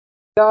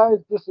guys,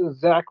 this is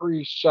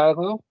Zachary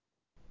Shiloh.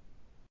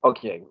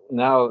 Okay,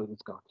 now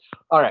it's gone.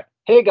 All right.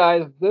 Hey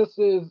guys, this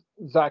is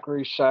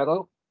Zachary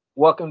Shiloh.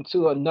 Welcome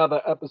to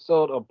another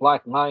episode of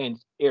Black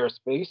Lions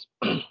Airspace.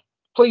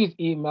 Please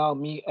email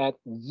me at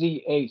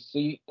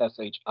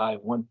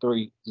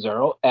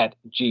zacshi130 at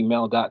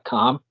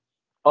gmail.com.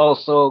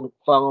 Also,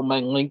 follow my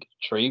link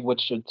tree, which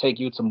should take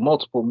you to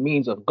multiple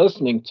means of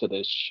listening to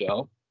this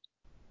show.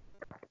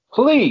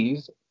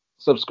 Please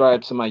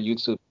subscribe to my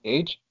YouTube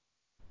page,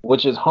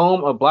 which is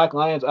home of Black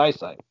Lions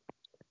Eyesight.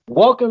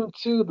 Welcome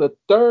to the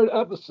third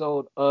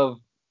episode of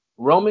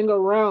Roaming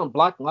Around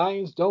Black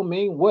Lions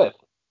Domain with.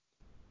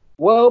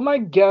 Well, my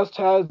guest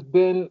has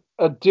been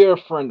a dear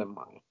friend of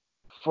mine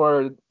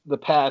for the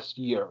past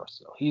year or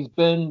so. He's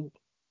been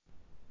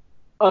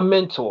a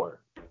mentor,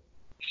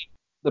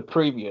 the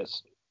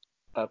previous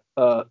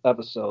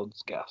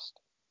episode's guest.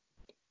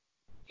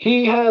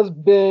 He has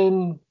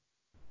been,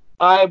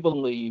 I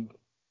believe,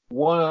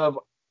 one of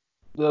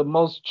the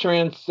most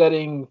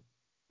trendsetting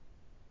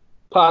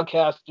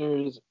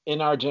podcasters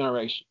in our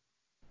generation.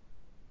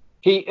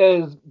 He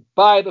is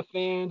by the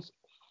fans,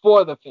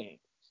 for the fans.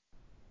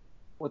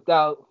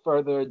 Without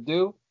further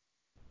ado,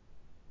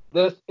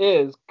 this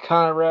is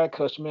Conrad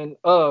Cushman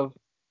of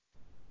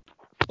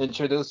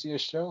Introduce Your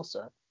Show,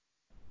 sir.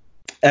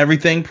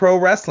 Everything Pro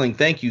Wrestling.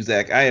 Thank you,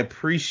 Zach. I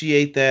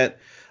appreciate that.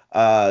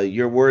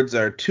 Your words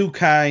are too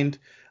kind.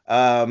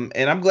 And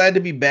I'm glad to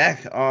be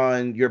back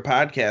on your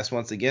podcast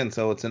once again.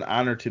 So it's an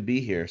honor to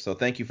be here. So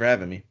thank you for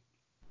having me.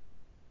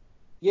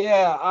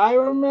 Yeah, I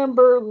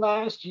remember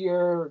last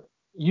year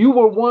you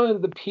were one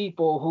of the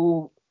people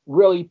who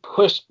really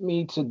pushed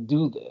me to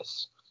do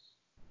this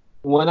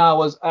when I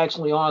was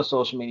actually on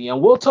social media.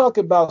 And we'll talk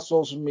about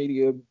social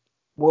media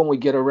when we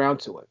get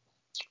around to it.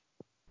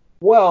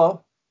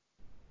 Well,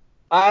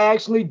 I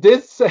actually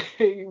did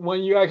say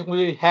when you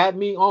actually had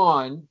me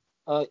on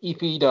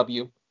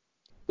EPW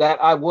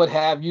that I would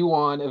have you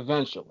on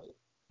eventually.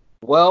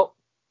 Well,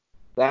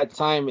 that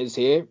time is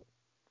here.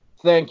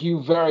 Thank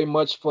you very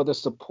much for the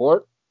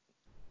support.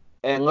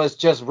 And let's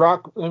just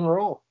rock and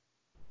roll.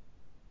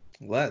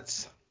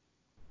 Let's.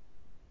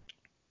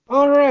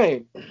 All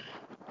right.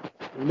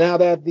 Now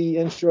that the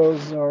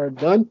intros are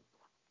done,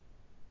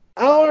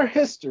 our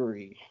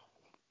history,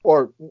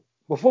 or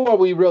before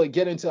we really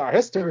get into our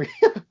history,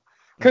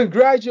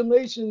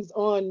 congratulations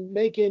on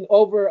making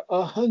over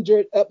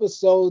 100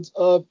 episodes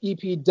of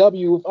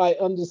EPW, if I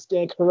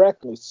understand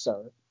correctly,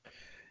 sir.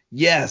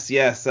 Yes.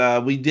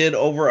 We did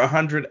over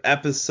 100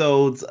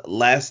 episodes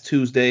last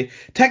Tuesday.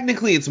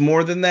 Technically, it's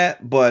more than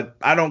that, but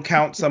I don't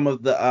count some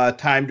of the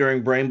time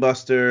during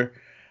Brainbuster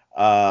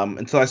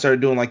until I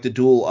started doing like the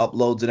dual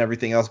uploads and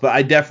everything else. But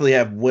I definitely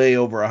have way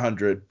over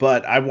 100.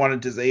 But I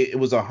wanted to say it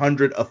was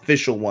 100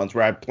 official ones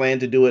where I planned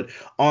to do it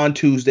on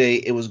Tuesday.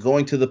 It was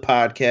going to the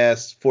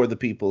podcast for the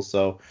people.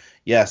 So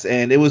yes,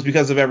 and it was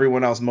because of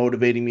everyone else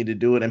motivating me to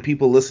do it and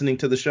people listening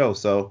to the show.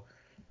 So.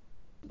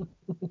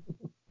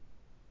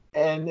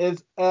 And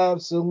it's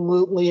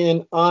absolutely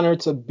an honor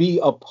to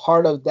be a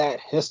part of that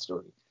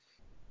history.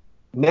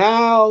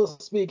 Now,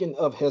 speaking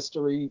of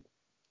history,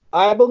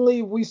 I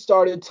believe we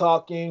started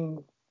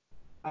talking,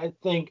 I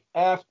think,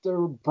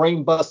 after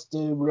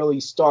Brainbuster really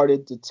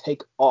started to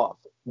take off.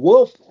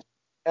 Wolf,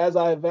 as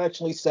I've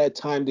actually said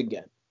time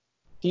again,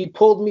 he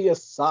pulled me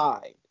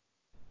aside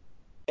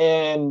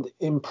and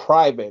in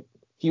private,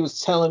 he was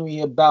telling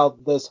me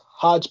about this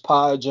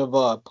hodgepodge of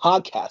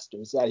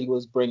podcasters that he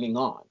was bringing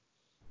on.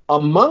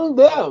 Among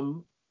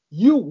them,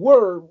 you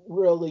were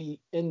really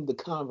in the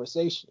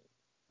conversation.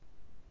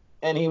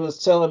 And he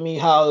was telling me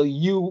how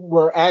you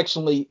were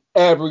actually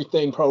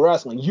everything pro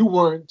wrestling. You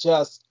weren't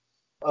just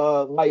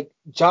like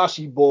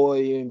Joshy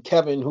Boy and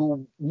Kevin,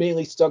 who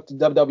mainly stuck to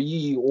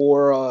WWE,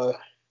 or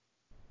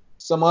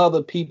some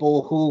other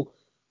people who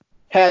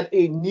had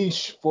a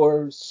niche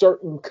for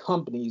certain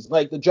companies,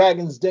 like the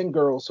Dragon's Den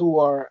girls, who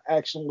are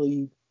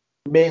actually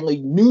mainly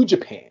New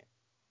Japan.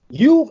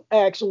 You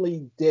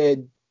actually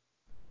did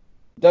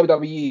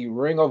WWE,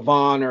 Ring of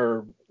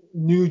Honor,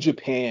 New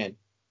Japan,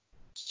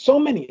 so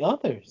many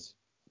others.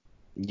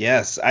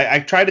 Yes, I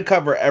try to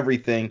cover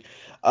everything.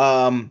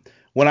 When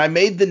I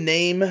made the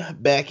name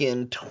back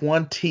in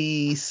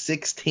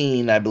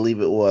 2016, I believe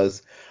it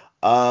was,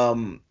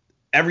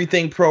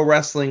 everything pro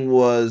wrestling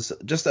was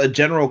just a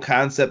general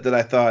concept that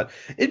I thought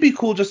it'd be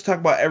cool just to talk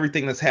about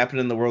everything that's happened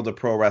in the world of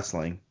pro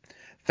wrestling.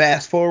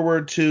 Fast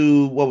forward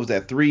to, what was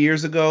that, 3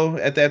 years ago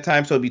at that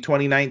time, so it'd be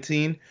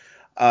 2019.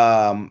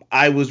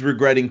 I was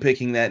regretting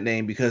picking that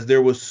name because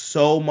there was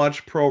so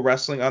much pro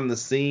wrestling on the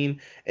scene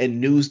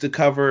and news to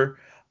cover.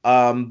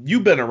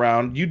 You've been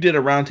around. You did a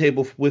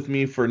roundtable with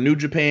me for New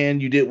Japan.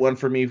 You did one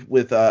for me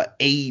with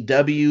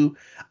AEW.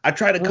 I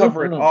try to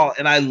cover it Mm-hmm. all,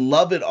 and I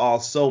love it all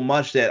so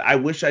much that I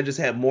wish I just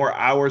had more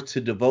hours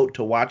to devote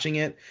to watching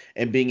it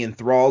and being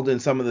enthralled in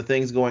some of the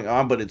things going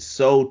on. But it's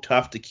so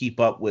tough to keep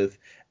up with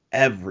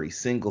every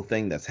single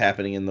thing that's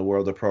happening in the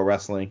world of pro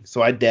wrestling.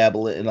 So I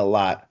dabble in a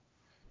lot.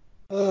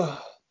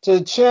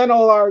 To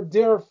channel our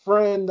dear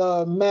friend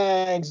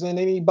Mags and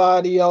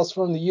anybody else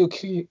from the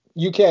UK,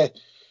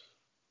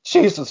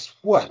 Jesus,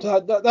 what?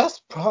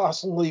 That's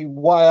possibly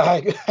why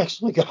I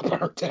actually got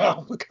burnt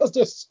out because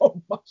there's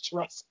so much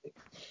wrestling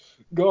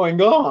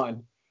going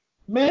on.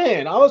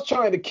 Man, I was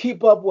trying to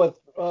keep up with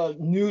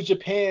New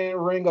Japan,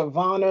 Ring of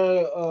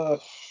Honor,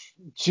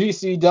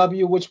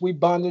 GCW, which we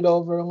bonded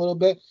over a little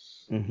bit.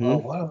 Mm-hmm.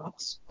 What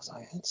else was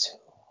I into?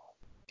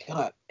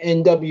 God,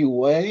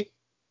 NWA.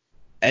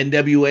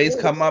 NWA's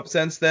Ooh. come up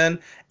since then.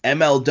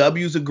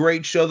 MLW's a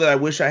great show that I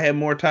wish I had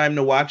more time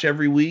to watch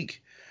every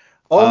week.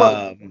 Oh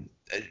my.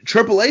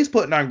 Triple A's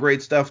putting on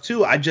great stuff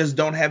too. I just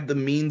don't have the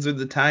means or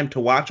the time to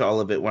watch all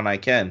of it when I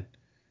can.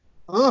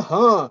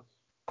 Uh-huh.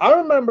 I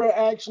remember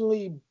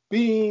actually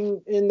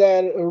being in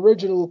that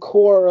original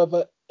core of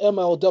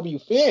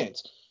MLW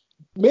fans.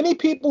 Many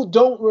people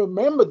don't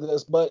remember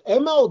this, but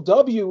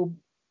MLW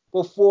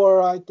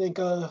before I think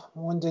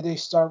when did they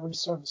start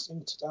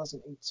resurfacing?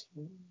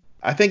 2018.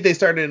 I think they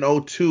started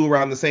in '02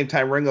 around the same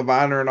time Ring of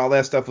Honor and all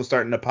that stuff was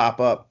starting to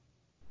pop up.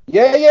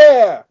 Yeah,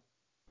 yeah.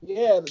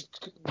 Yeah,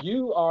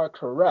 you are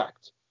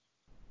correct.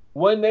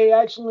 When they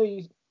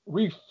actually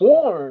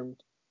reformed,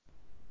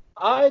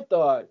 I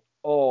thought,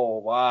 oh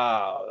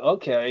wow,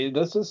 okay,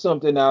 this is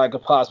something that I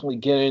could possibly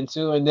get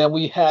into. And then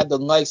we had the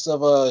likes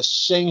of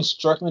Shane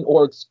Strickland,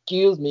 or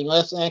excuse me,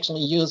 let's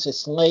actually use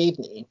his slave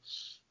name,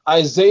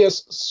 Isaiah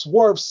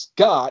Swerve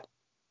Scott.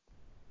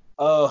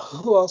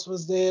 Who else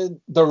was there?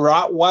 The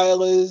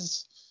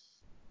Rottweilers.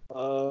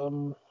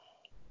 Um,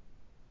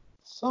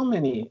 so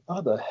many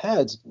other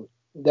heads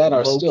that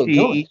are Low still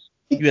going. key,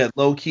 you had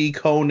Low Key,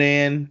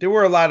 Conan. There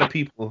were a lot of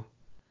people.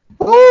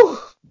 Woo,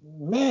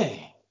 man,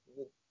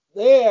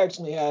 they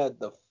actually had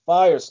the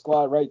fire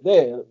squad right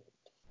there.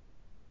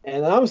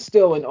 And I'm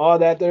still in awe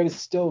that they're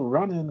still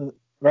running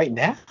right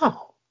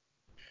now.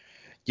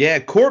 Yeah,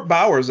 Court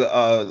Bauer's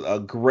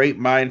a great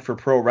mind for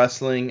pro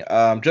wrestling.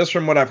 Just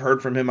from what I've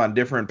heard from him on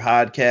different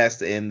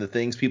podcasts and the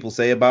things people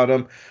say about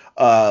him,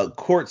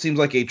 Court seems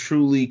like a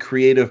truly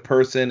creative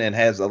person and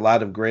has a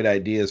lot of great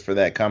ideas for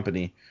that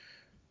company.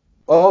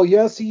 Oh,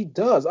 yes, he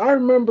does. I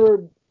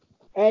remember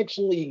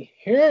actually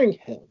hearing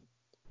him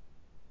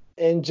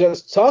and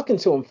just talking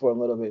to him for a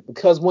little bit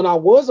because when I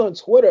was on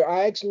Twitter,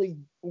 I actually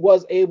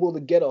was able to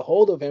get a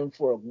hold of him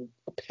for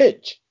a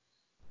pitch.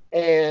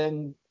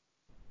 And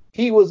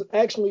he was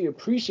actually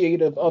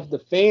appreciative of the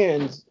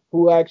fans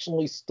who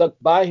actually stuck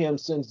by him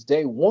since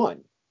day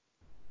one.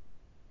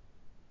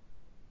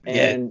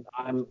 Yeah, And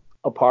I'm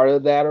a part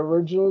of that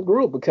original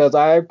group because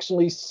I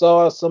actually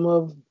saw some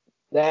of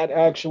that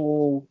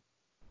actual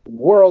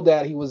world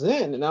that he was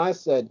in, and I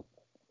said,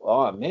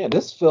 "Oh man,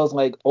 this feels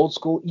like old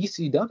school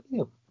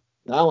ECW."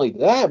 Not only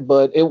that,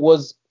 but it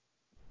was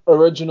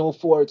original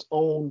for its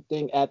own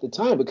thing at the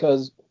time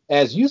because,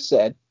 as you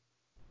said,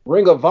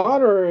 Ring of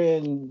Honor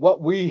and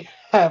what we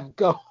have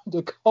come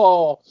to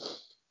call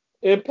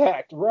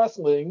Impact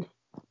Wrestling,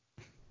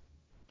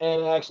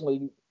 and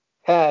actually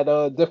had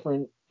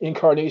different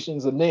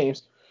incarnations of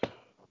names.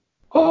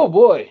 Oh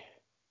boy,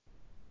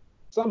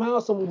 somehow,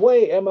 some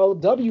way,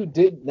 MLW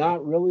did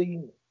not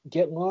really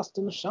get lost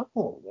in the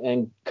shuffle.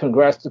 And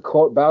congrats to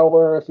Court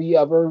Bauer if he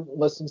ever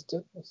listens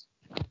to this.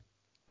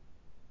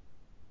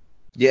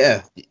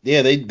 yeah,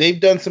 yeah. They've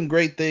done some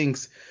great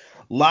things.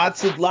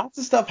 Lots of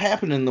stuff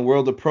happening in the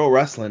world of pro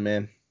wrestling,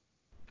 man.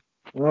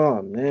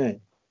 Oh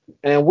man.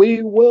 And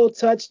we will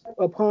touch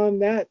upon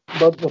that,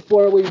 but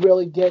before we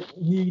really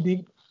get knee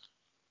deep,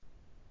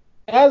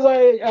 as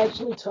I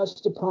actually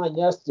touched upon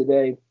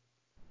yesterday,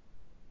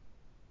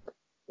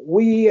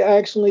 we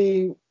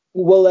actually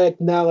will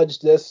acknowledge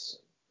this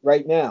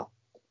right now.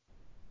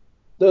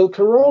 The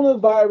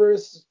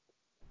coronavirus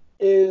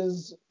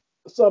is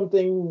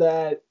something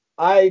that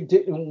I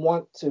didn't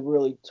want to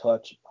really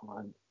touch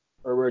upon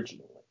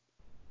originally.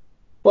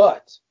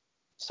 But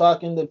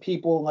talking to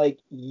people like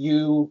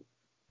you,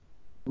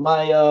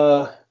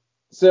 my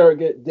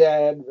surrogate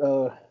dad,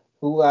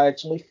 who I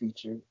actually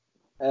featured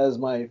as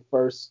my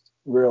first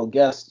real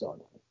guest on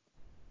it,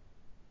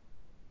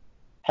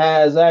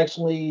 has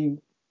actually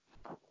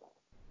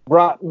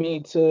brought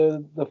me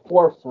to the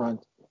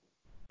forefront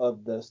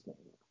of this thing.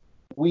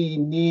 We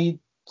need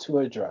to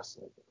address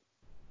it.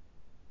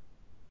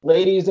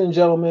 Ladies and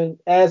gentlemen,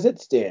 as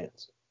it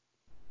stands,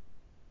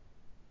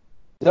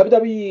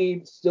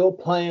 WWE still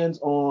plans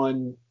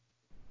on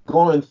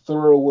going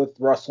through with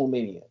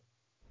WrestleMania,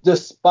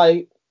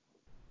 despite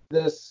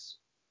this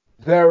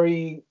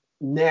very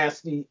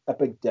nasty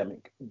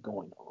epidemic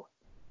going on.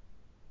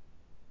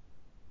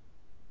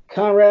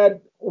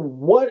 Conrad,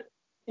 what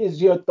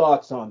is your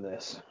thoughts on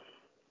this?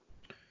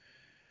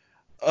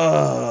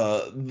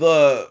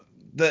 The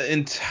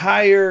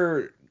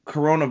entire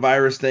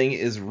coronavirus thing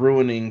is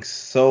ruining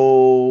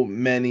so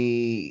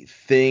many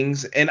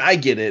things, and I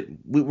get it.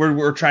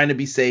 We're trying to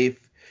be safe.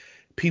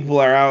 People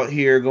are out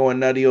here going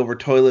nutty over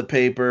toilet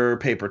paper,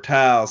 paper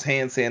towels,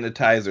 hand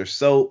sanitizer,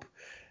 soap.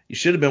 You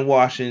should have been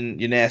washing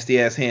your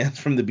nasty ass hands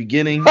from the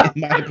beginning,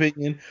 in my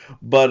opinion.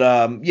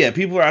 But yeah,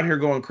 people are out here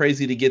going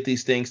crazy to get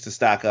these things to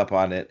stock up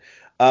on it.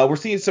 We're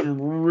seeing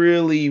some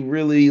really,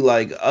 really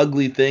like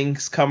ugly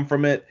things come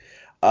from it.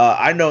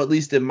 I know at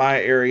least in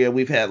my area,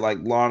 we've had like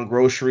long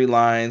grocery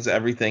lines,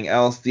 everything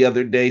else. The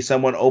other day,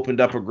 someone opened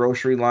up a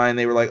grocery line.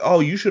 They were like, "Oh,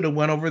 you should have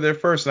went over there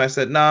first." And I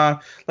said, "Nah,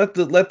 let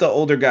the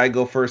older guy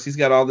go first. He's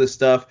got all this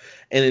stuff."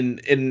 And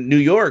in New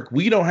York,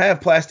 we don't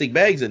have plastic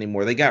bags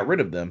anymore. They got rid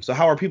of them. So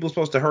how are people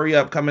supposed to hurry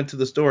up, come into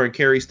the store, and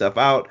carry stuff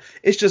out?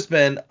 It's just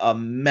been a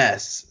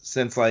mess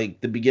since like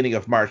the beginning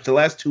of March. The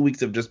last 2 weeks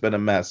have just been a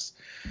mess.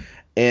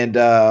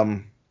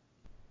 And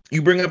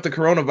you bring up the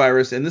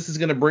coronavirus, and this is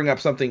going to bring up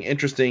something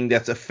interesting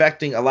that's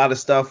affecting a lot of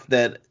stuff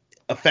that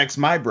affects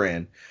my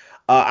brand.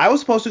 I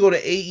was supposed to go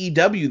to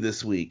AEW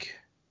this week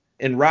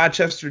in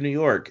Rochester, New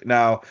York.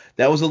 Now,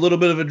 that was a little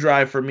bit of a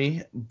drive for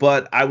me,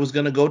 but I was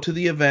going to go to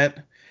the event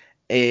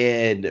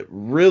and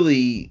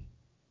really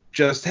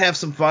just have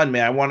some fun,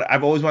 man.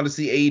 I've always wanted to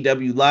see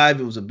AEW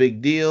live. It was a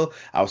big deal.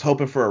 I was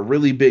hoping for a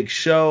really big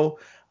show.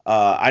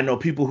 I know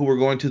people who were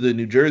going to the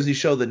New Jersey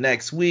show the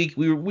next week.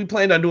 We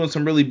planned on doing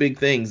some really big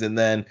things, and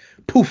then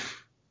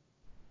poof,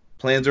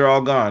 plans are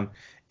all gone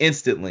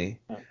instantly.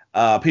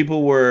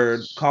 People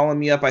were calling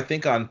me up, I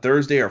think on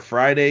Thursday or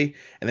Friday,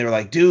 and they were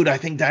like, "Dude, I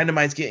think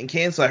Dynamite's getting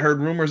canceled. I heard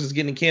rumors it's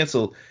getting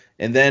canceled."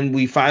 And then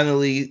we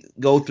finally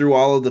go through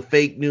all of the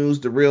fake news,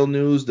 the real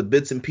news, the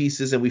bits and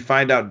pieces, and we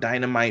find out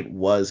Dynamite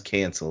was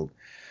canceled.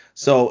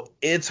 So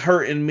it's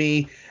hurting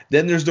me.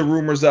 Then there's the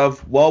rumors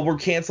of, well, we're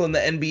canceling the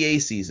NBA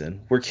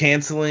season. We're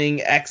canceling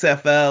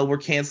XFL. We're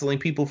canceling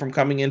people from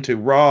coming into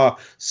Raw,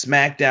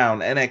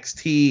 SmackDown,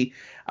 NXT.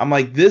 I'm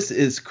like, this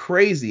is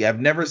crazy.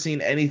 I've never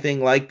seen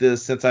anything like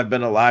this since I've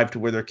been alive, to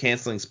where they're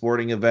canceling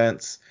sporting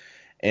events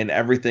and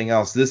everything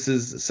else. This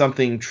is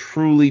something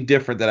truly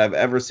different that I've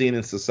ever seen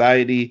in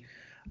society.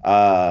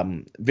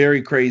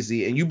 Very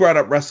crazy. And you brought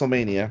up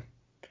WrestleMania.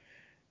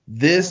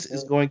 This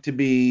is going to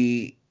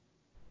be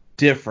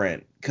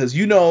different, because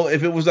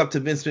if it was up to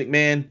Vince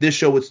McMahon, this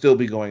show would still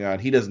be going on.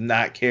 He does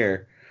not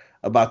care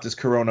about this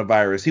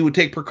coronavirus. He would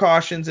take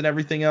precautions and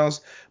everything else,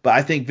 but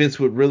I think Vince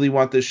would really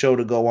want this show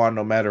to go on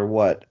no matter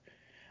what.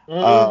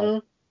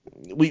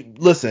 We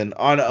listen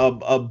on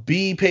a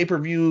B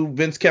pay-per-view.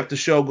 Vince kept the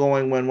show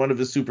going when one of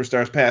his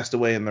superstars passed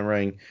away in the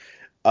ring.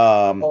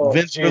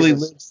 Vince really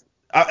lives,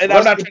 and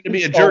I'm not trying to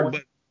be a jerk,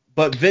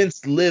 but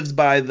Vince lives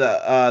by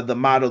the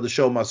motto, the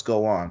show must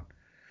go on,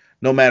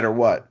 no matter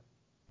what.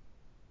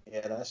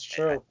 Yeah, that's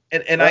true.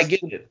 And I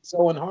get it.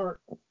 So in heart.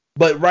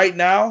 But right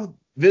now,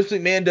 Vince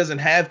McMahon doesn't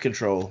have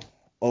control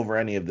over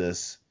any of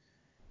this.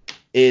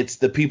 It's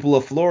the people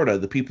of Florida,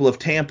 the people of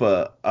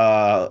Tampa.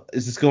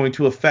 Is this going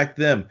to affect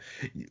them?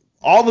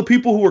 All the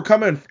people who were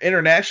coming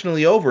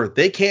internationally over,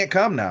 they can't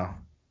come now.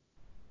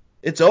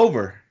 It's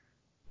over.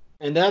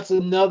 And that's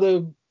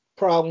another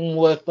problem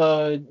with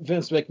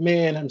Vince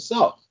McMahon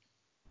himself.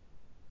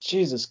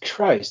 Jesus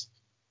Christ.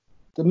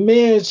 The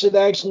man should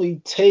actually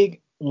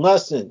take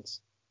lessons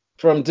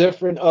from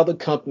different other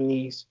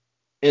companies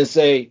and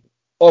say,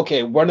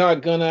 okay, we're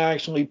not going to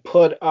actually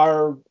put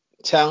our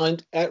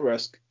talent at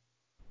risk.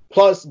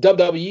 Plus,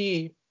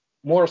 WWE,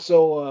 more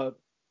so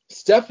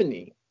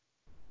Stephanie,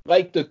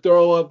 like to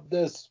throw up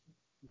this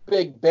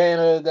big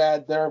banner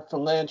that they're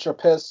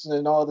philanthropists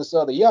and all this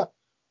other. Yeah.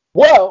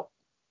 Well,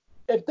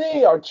 if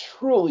they are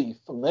truly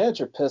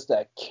philanthropists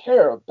that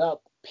care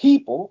about the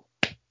people,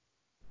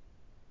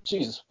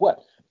 Jesus, what?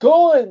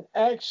 Go and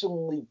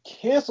actually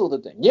cancel the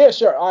thing. Yeah,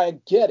 sure, I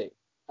get it.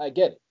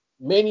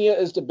 Mania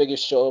is the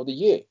biggest show of the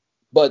year.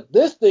 But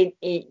this thing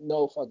ain't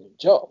no fucking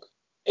joke.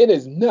 It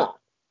is not.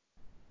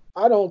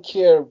 I don't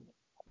care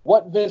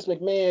what Vince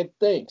McMahon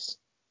thinks,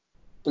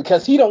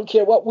 because he don't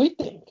care what we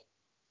think.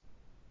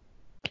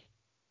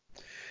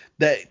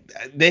 That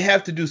they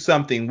have to do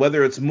something,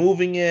 whether it's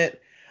moving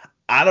it.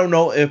 I don't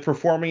know if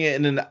performing it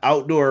in an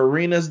outdoor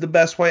arena is the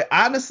best way.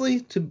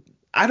 Honestly,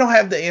 I don't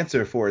have the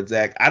answer for it,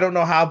 Zach. I don't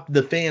know how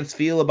the fans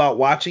feel about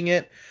watching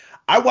it.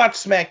 I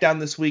watched SmackDown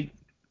this week.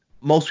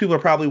 Most people are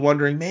probably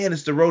wondering, man,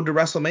 it's the road to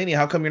WrestleMania.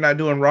 How come you're not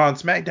doing Raw and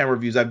SmackDown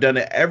reviews? I've done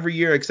it every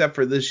year except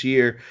for this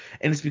year,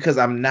 and it's because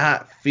I'm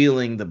not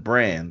feeling the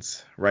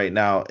brands right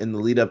now in the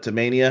lead up to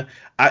Mania.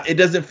 It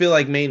doesn't feel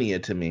like Mania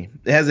to me.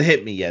 It hasn't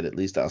hit me yet, at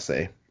least I'll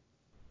say.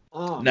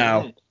 Now,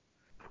 man.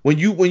 when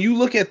you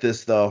look at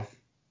this though,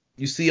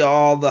 you see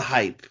all the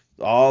hype,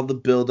 all the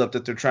build up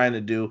that they're trying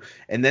to do,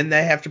 and then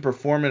they have to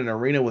perform in an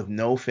arena with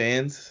no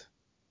fans.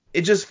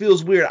 It just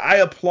feels weird. I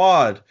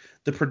applaud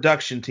the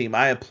production team.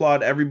 I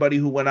applaud everybody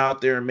who went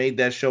out there and made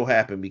that show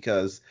happen,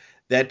 because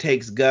that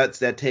takes guts,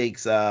 that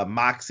takes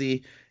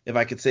moxie, if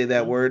I could say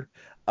that word.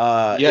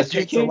 Yes, it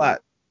takes a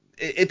lot.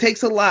 It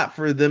takes a lot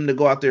for them to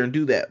go out there and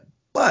do that.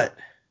 But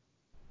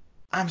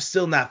I'm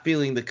still not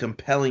feeling the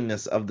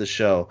compellingness of the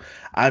show.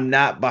 I'm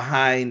not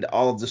behind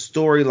all of the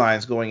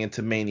storylines going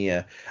into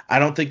Mania. I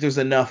don't think there's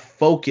enough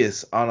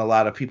focus on a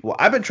lot of people.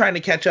 I've been trying to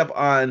catch up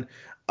on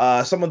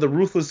some of the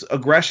Ruthless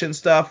Aggression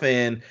stuff,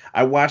 and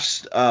I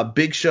watched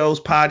Big Show's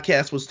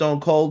podcast with Stone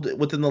Cold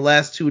within the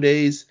last 2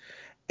 days.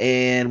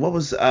 And what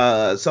was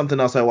something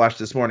else I watched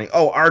this morning?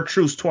 Oh,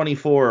 R-Truth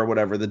 24 or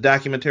whatever, the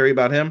documentary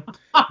about him.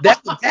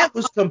 That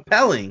was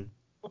compelling.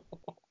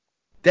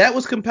 That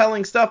was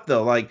compelling stuff,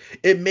 though. Like,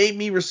 it made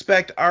me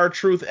respect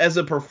R-Truth as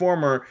a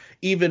performer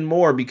even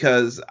more,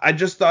 because I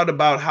just thought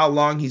about how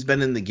long he's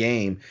been in the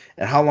game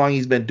and how long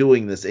he's been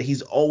doing this. And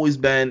he's always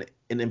been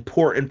an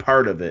important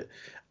part of it.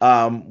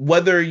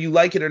 Whether you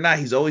like it or not,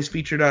 he's always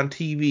featured on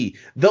TV.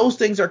 Those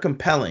things are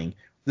compelling.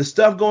 The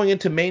stuff going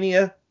into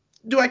Mania,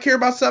 do I care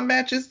about some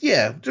matches?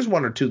 Yeah, just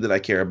one or two that I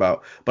care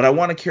about. But I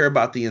want to care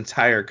about the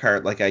entire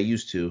card like I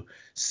used to.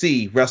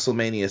 See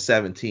WrestleMania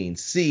 17.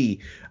 See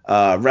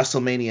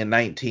WrestleMania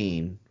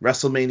 19,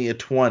 WrestleMania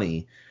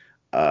 20.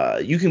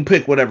 You can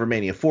pick whatever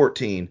Mania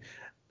 14.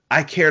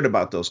 I cared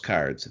about those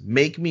cards.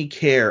 Make me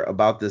care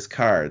about this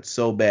card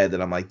so bad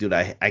that I'm like, dude,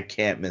 I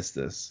can't miss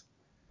this.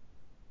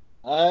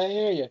 I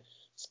hear you.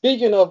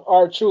 Speaking of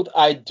R-Truth,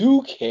 I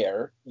do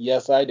care.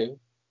 Yes, I do.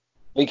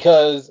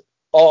 Because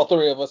all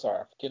three of us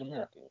are African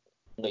American,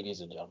 ladies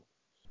and gentlemen.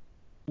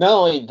 Not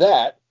only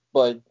that,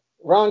 but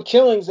Ron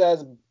Killings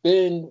has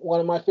been one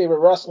of my favorite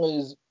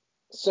wrestlers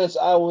since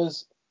I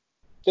was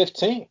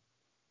 15.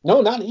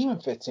 No, not even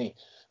 15.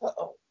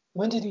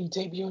 When did he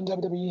debut in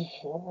WWE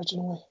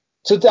originally?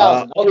 Uh,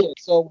 2000. Okay,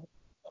 so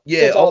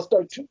yeah, since I was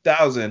 13.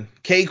 2000.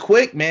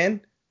 K-Quick,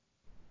 man.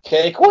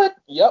 K-Quick,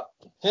 yep.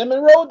 Him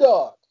and Road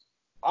Dogg.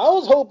 I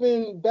was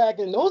hoping back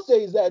in those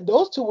days that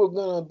those two were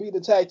going to be the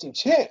tag team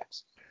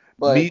champs.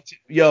 But Me too.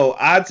 Yo,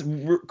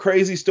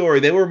 crazy story.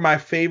 They were my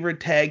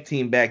favorite tag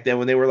team back then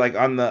when they were like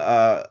on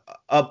the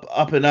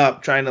up and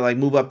up, trying to like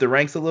move up the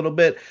ranks a little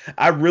bit.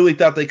 I really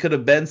thought they could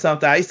have been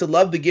something. I used to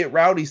love the Get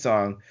Rowdy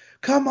song.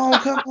 Come on,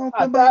 come on,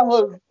 come that on.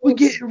 was, We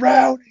get yes,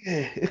 rowdy.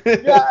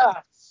 yes.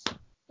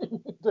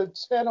 The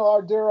channel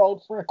our dear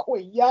old friend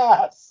Queen,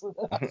 yes.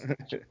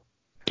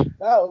 That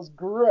was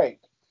great.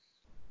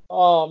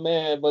 Oh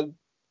man, but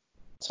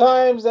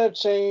times have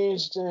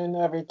changed and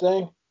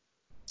everything.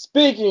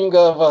 Speaking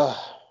of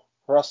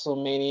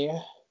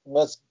WrestleMania,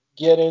 let's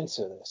get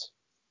into this.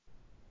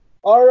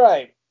 All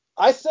right,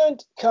 I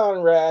sent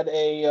Conrad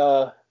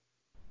a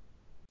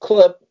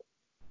clip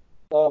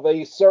of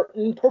a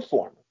certain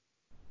performer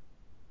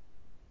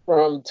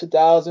from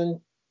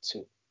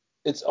 2002.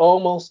 It's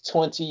almost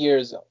 20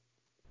 years old,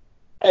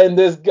 and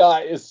this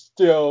guy is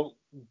still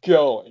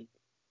going.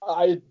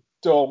 I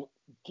don't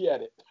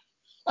get it.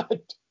 I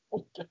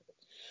don't get it.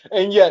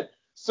 And yet,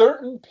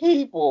 certain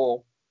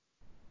people,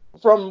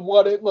 from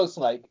what it looks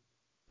like,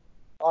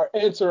 are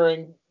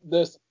entering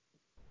this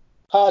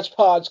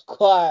hodgepodge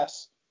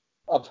class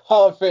of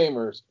Hall of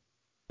Famers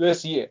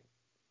this year.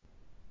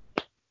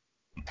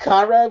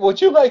 Conrad,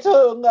 would you like to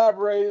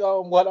elaborate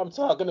on what I'm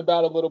talking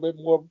about a little bit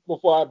more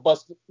before I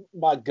bust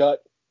my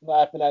gut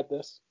laughing at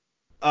this?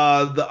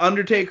 The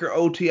Undertaker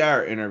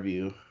OTR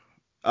interview.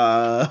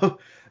 Uh,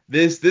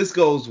 this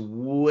goes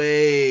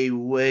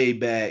way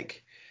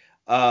back.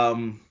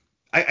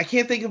 I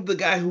can't think of the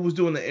guy who was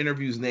doing the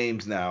interviews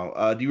names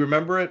now. Do you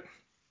remember it?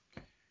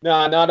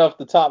 Nah, not off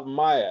the top of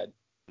my head.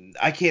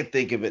 I can't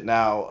think of it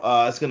now.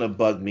 It's gonna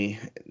bug me.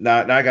 Now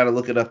I gotta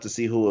look it up to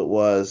see who it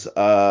was.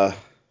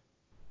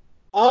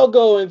 I'll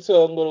go into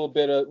a little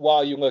bit of,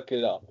 while you look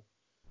it up.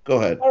 Go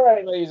ahead. All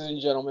right, ladies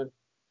and gentlemen.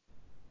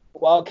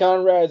 While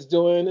Conrad's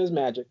doing his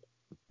magic,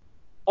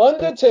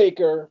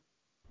 Undertaker,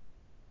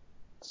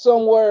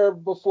 somewhere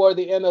before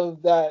the end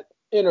of that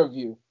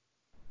interview,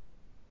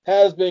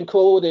 has been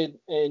quoted,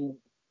 and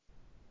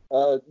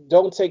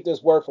don't take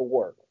this word for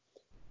word,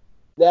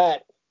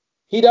 that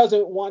he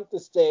doesn't want to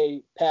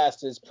stay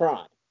past his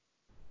prime.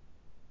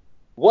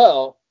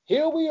 Well,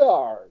 here we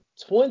are,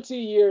 20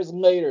 years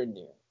later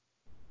now,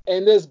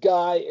 and this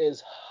guy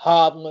is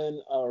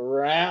hobbling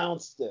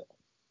around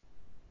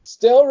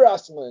still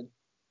wrestling,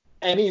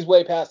 and he's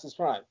way past his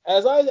prime.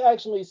 As I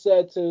actually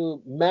said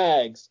to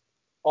Mags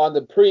on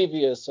the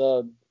previous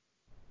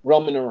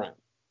Roman around,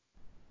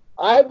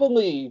 I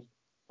believe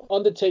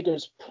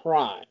Undertaker's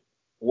prime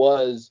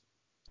was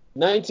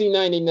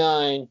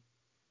 1999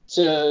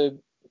 to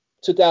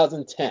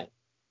 2010.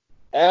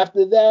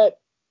 After that,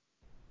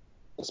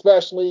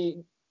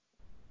 especially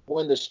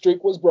when the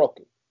streak was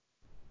broken,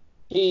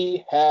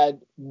 he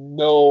had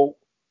no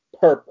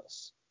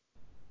purpose,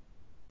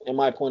 in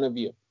my point of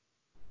view.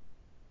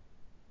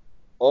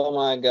 Oh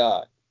my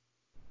God.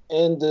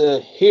 And to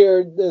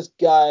hear this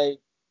guy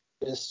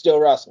is still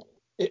wrestling,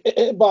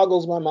 it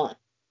boggles my mind.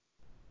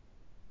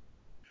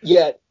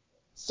 Yet,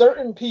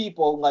 certain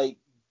people like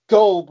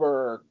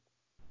Goldberg,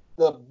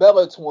 the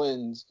Bella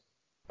Twins,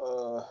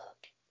 uh,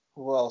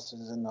 who else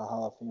is in the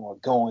Hall of Fame or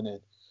going in?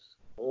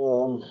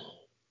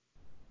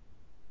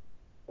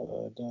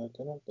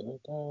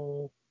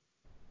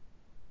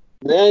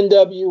 The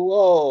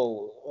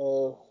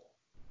NWO,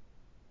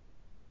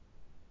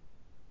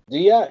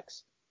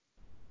 DX.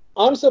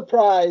 I'm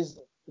surprised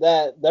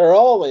that they're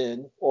all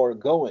in or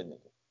going in.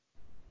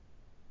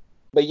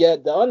 But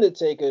yet, The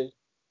Undertaker,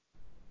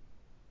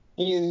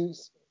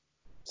 he's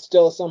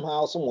still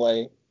somehow, some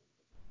way,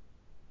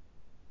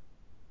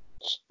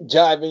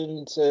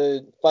 jiving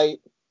to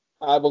fight.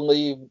 I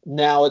believe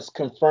now it's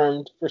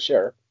confirmed for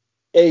sure,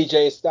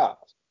 AJ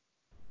Styles.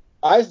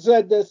 I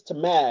said this to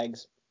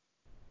Mags.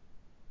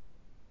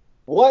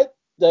 What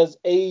does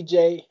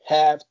AJ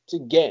have to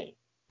gain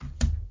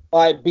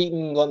by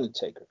beating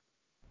Undertaker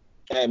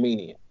at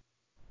Mania?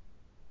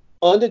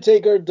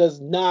 Undertaker does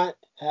not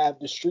have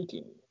the streak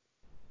anymore.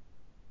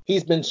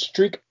 He's been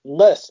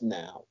streakless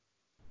now.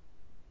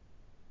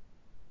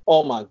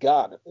 Oh my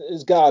God,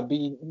 it's gotta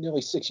be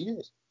nearly 6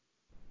 years.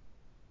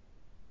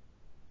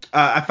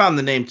 I found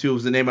the name too. It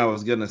was the name I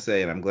was gonna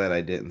say, and I'm glad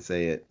I didn't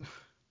say it.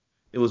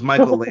 It was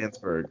Michael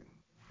Landsberg.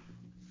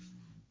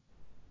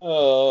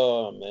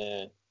 Oh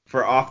man.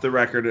 For Off the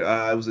Record,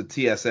 it was a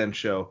TSN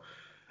show.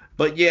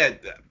 But yeah,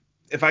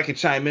 if I could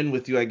chime in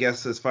with you, I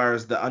guess as far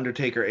as the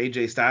Undertaker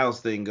AJ Styles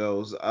thing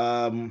goes,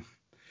 I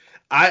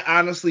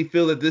honestly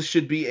feel that this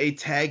should be a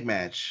tag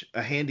match,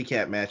 a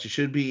handicap match. It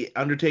should be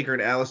Undertaker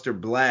and Aleister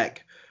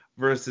Black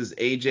versus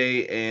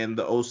AJ and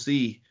the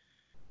OC,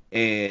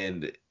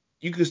 and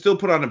you can still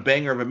put on a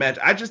banger of a match.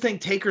 I just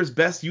think Taker's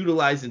best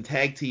utilized in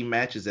tag team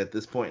matches at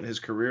this point in his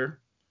career.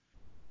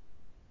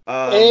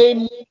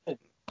 Amen.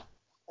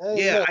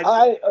 Yeah,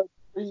 I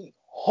agree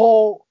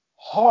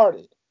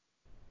wholehearted.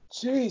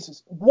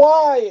 Jesus,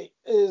 why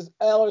is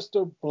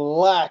Aleister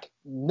Black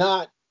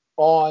not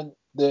on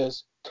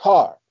this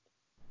card?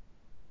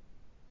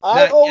 I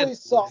not yet.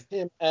 always saw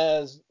him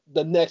as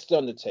the next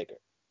Undertaker,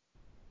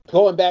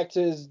 going back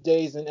to his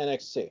days in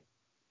NXT,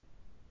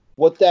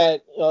 with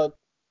that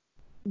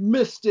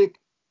mystic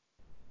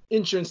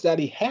entrance that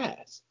he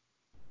has.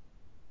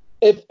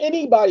 If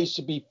anybody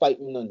should be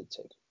fighting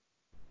Undertaker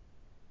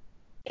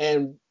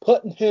and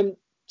putting him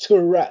to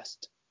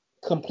rest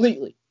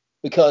completely,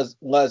 because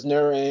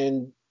Lesnar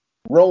and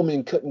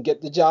Roman couldn't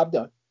get the job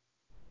done,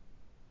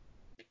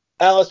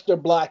 Aleister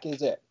Black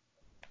is it.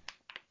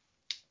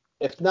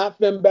 If not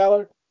Finn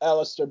Balor,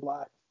 Aleister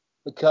Black,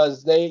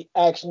 because they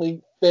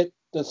actually fit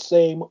the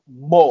same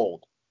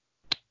mold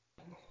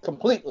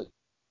completely.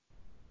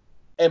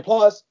 And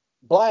plus,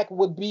 Black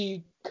would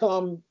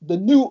become the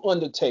new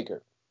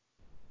Undertaker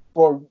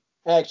for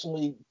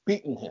actually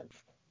beating him.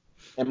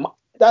 And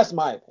that's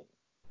my opinion.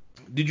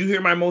 Did you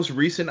hear my most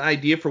recent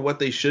idea for what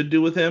they should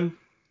do with him?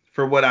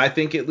 For what I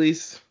think, at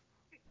least.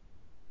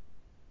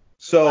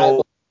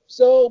 But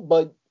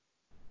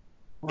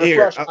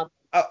refresh here, my.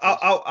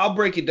 I'll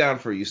break it down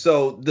for you.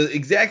 So the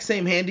exact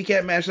same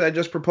handicap match that I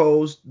just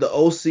proposed, the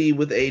OC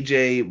with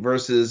AJ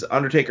versus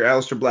Undertaker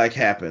Aleister Black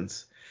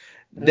happens.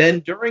 Then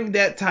during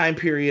that time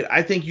period,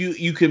 I think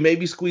you could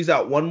maybe squeeze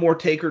out one more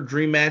Taker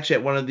Dream match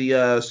at one of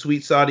the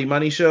Sweet Saudi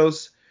Money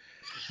shows.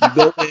 You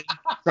go in,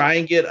 try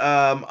and get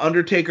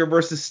Undertaker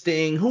versus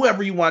Sting,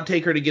 whoever you want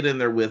Taker to get in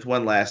there with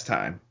one last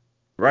time,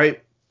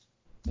 right?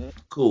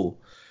 Cool.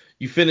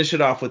 You finish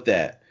it off with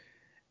that.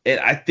 And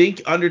I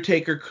think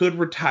Undertaker could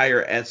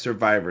retire at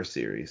Survivor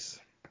Series.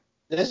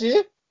 This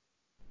year?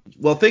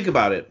 Well, think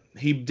about it.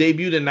 He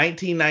debuted in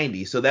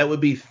 1990, so that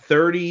would be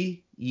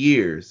 30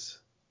 years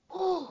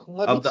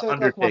Let of me the take off my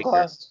Undertaker.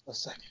 glasses for a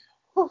second.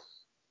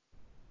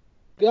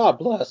 God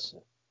bless.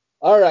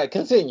 All right,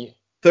 continue.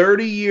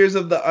 30 years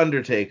of the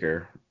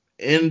Undertaker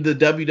in the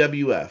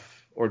WWF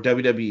or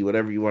WWE,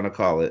 whatever you want to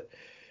call it.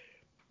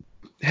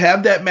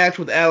 Have that match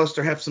with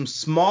Aleister, have some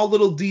small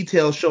little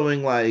details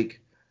showing like,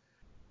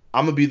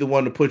 I'm gonna be the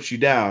one to put you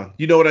down.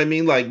 You know what I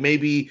mean? Like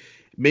maybe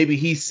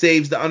he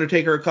saves the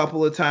Undertaker a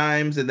couple of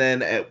times, and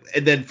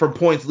then from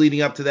points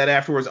leading up to that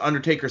afterwards,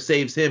 Undertaker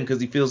saves him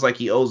because he feels like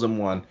he owes him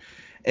one,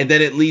 and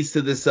then it leads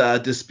to this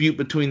dispute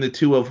between the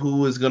two of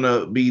who is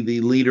gonna be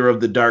the leader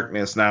of the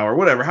darkness now, or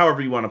whatever,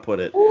 however you want to put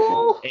it.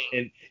 Ooh.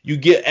 And you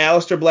get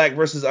Aleister Black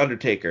versus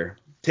Undertaker.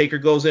 Taker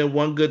goes in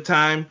one good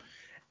time,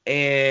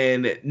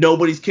 and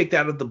nobody's kicked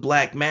out of the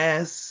Black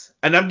Mass.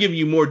 And I'm giving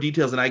you more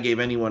details than I gave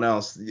anyone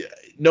else.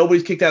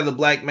 Nobody's kicked out of the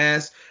Black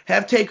Mass.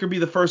 Have Taker be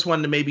the first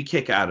one to maybe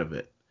kick out of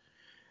it.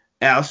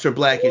 Aleister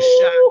Black is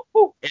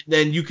shot, and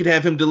then you could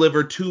have him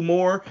deliver two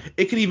more.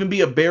 It could even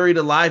be a buried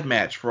alive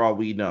match for all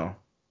we know.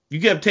 You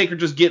could have Taker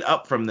just get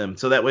up from them,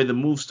 so that way the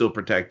move's still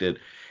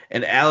protected.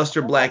 And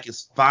Aleister Black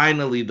is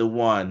finally the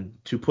one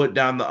to put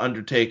down the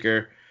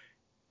Undertaker,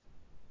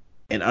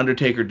 and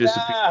Undertaker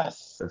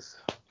disappears. Yes.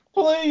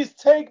 Please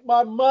take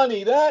my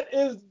money. That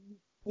is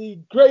the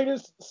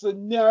greatest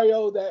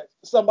scenario that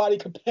somebody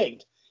could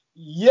paint.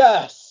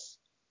 Yes.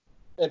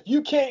 If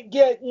you can't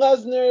get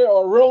Lesnar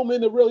or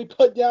Roman to really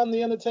put down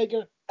the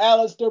Undertaker,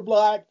 Aleister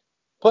Black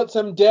puts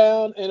him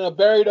down in a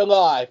buried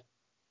alive.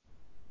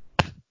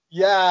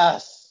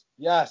 Yes.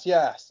 Yes,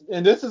 yes.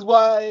 And this is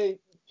why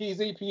he's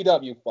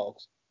EPW,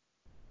 folks.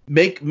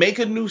 Make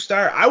a new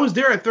start. I was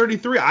there at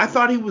 33. I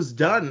thought he was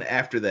done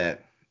after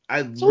that. I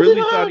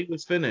really thought he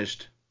was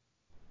finished.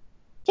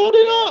 So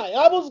did I.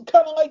 I was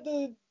kind of like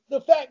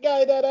the fat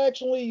guy that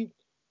actually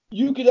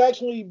you could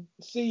actually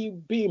see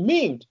being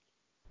memed,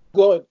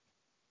 going,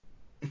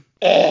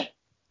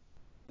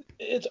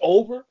 it's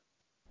over.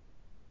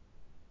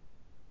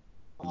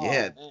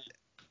 Yeah, Oh,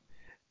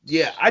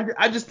 yeah.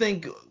 I just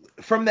think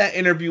from that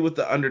interview with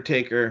the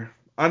Undertaker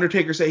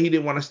said he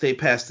didn't want to stay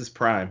past his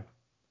prime.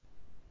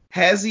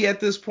 Has he at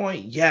this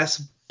point?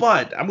 Yes,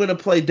 but I'm gonna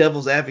play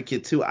devil's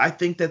advocate too. I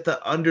think that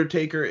the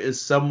Undertaker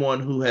is someone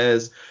who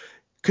has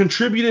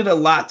contributed a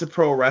lot to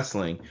pro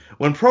wrestling.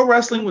 When pro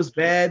wrestling was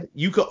bad,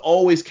 you could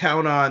always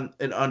count on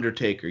an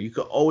Undertaker. You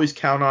could always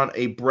count on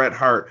a Bret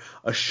Hart,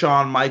 a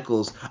Shawn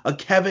Michaels, a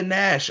Kevin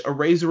Nash, a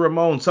Razor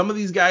Ramon. Some of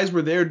these guys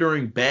were there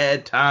during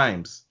bad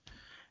times.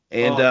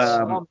 And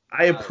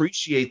I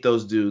appreciate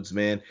those dudes,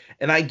 man.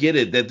 And I get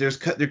it that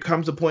there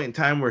comes a point in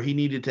time where he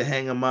needed to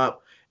hang them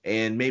up,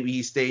 and maybe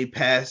he stayed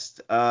past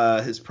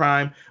his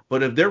prime.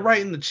 But if they're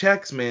writing the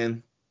checks,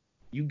 man,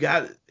 you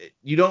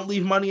don't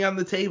leave money on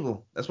the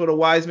table. That's what a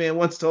wise man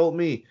once told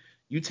me.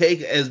 You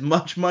take as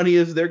much money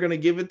as they're gonna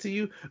give it to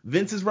you.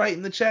 Vince is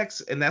writing the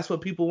checks, and that's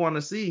what people want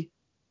to see.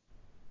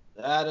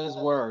 That is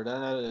word.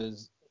 That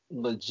is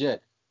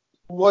legit.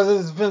 What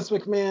is Vince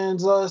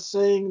McMahon's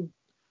saying?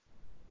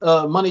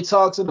 Money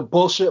talks and the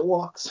bullshit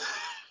walks.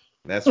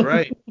 That's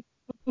right.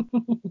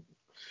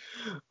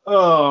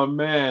 Oh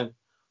man.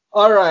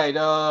 All right.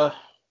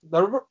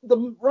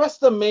 The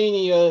rest of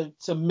Mania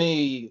to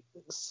me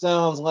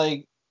sounds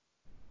like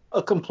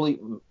a complete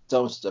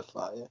dumpster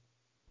fire.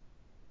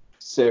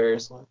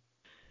 Seriously.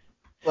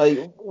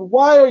 Like,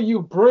 why are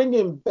you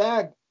bringing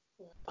back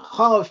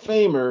Hall of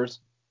Famers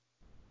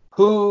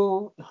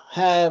who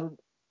have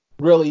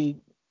really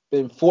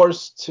been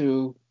forced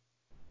to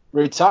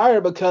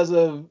retire because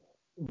of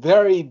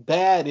very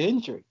bad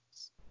injuries?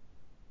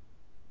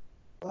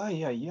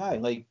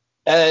 Like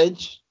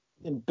Edge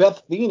and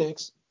Beth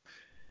Phoenix,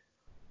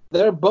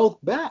 they're both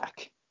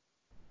back.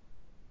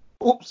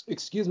 Oops,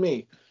 excuse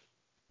me.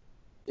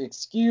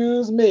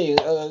 Excuse me.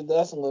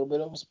 That's a little bit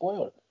of a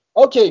spoiler.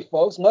 Okay,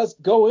 folks, let's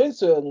go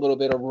into a little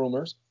bit of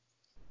rumors.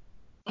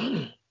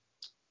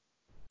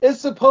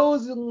 It's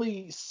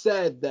supposedly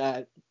said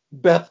that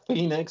Beth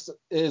Phoenix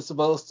is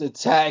supposed to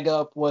tag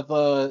up with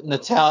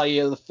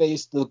Natalya to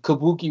face the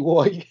Kabuki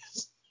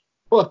Warriors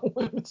for the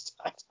women's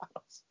tag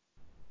titles.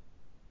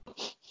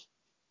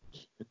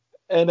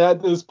 And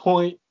at this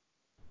point,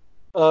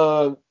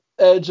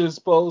 Edge is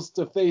supposed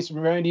to face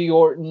Randy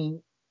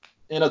Orton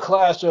in a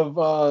clash of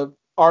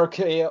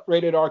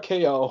rated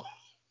RKO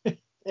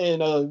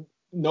and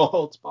no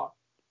holds barred.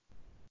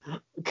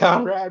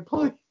 Conrad,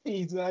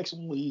 please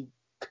actually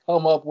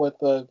come up with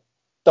a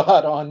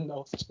thought on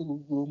those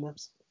two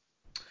rumors.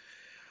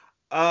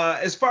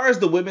 As far as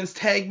the women's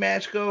tag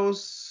match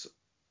goes,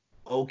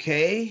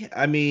 okay.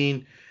 I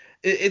mean,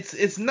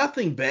 it's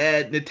nothing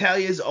bad.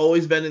 Natalya's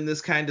always been in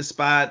this kind of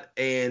spot,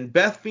 and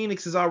Beth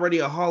Phoenix is already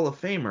a Hall of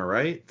Famer,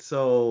 right?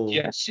 So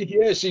yeah,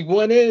 she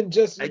went in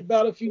just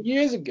about a few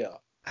years ago.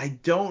 I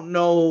don't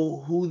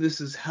know who this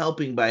is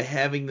helping by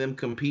having them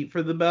compete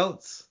for the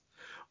belts.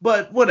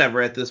 But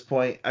whatever at this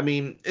point. I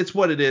mean, it's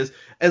what it is.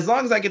 As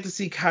long as I get to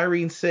see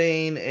Kairi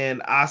Sane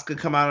and Asuka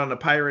come out on a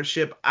pirate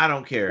ship, I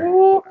don't care.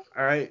 Ooh. All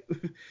right?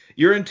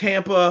 You're in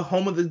Tampa,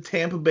 home of the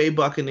Tampa Bay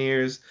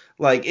Buccaneers.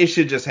 Like, it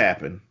should just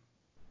happen.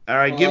 All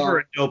right? Give her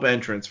a dope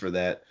entrance for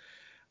that.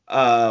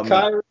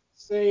 Kairi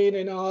Sane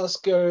and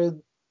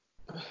Asuka,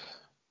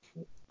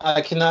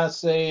 I cannot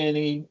say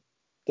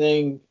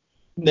anything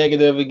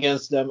negative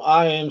against them.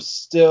 I am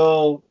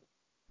still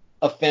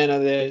a fan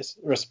of theirs,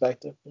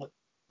 respectively.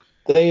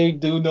 They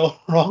do no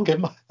wrong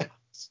in my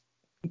eyes.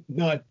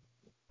 None.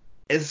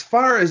 As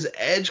far as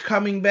Edge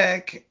coming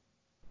back,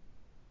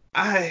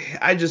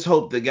 I just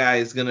hope the guy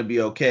is gonna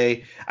be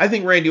okay. I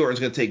think Randy Orton's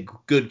gonna take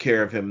good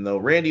care of him though.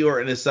 Randy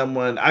Orton is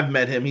someone I've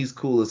met him. He's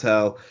cool as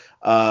hell.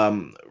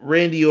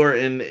 Randy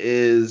Orton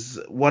is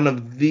one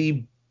of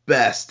the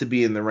best to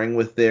be in the ring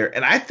with there,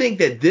 and I think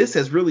that this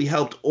has really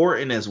helped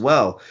Orton as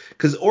well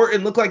because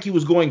Orton looked like he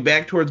was going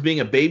back towards being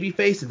a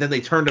babyface, and then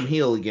they turned him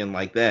heel again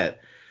like that.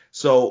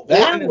 So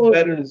Orton is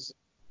better.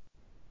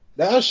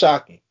 That was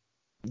shocking.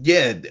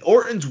 Yeah,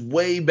 Orton's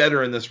way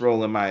better in this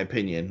role, in my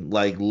opinion.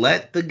 Like,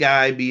 let the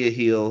guy be a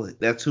heel.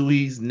 That's who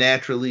he's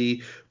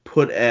naturally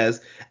put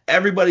as.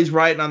 Everybody's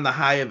riding on the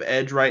high of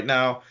Edge right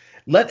now.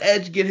 Let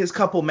Edge get his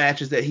couple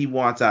matches that he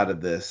wants out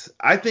of this.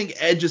 I think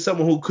Edge is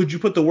someone who, could you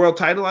put the world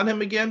title on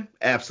him again?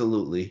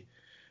 Absolutely.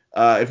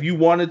 If you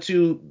wanted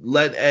to,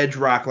 let Edge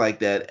rock like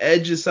that.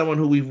 Edge is someone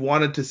who we've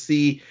wanted to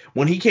see.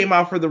 When he came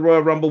out for the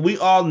Royal Rumble, we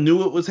all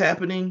knew it was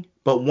happening,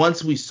 but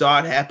once we saw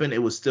it happen,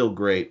 it was still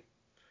great.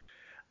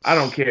 I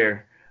don't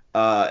care.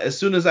 As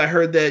soon as I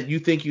heard that "You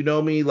Think You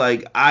Know Me,"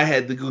 like, I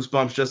had the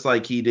goosebumps just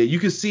like he did. You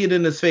could see it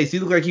in his face. He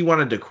looked like he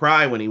wanted to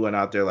cry when he went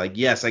out there. Like,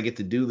 yes, I get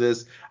to do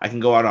this. I can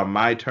go out on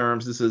my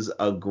terms. This is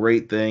a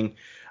great thing.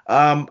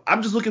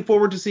 I'm just looking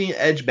forward to seeing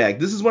Edge back.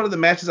 This is one of the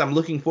matches I'm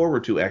looking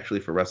forward to actually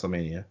for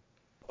WrestleMania.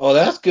 Oh,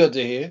 that's good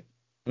to hear.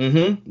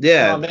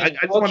 Yeah, I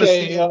just want to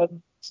see it.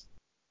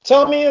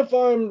 Tell me if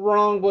I'm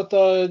wrong with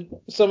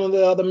some of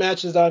the other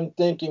matches I'm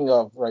thinking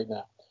of right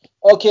now.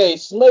 Okay,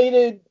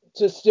 slated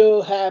to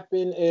still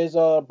happen is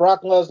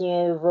Brock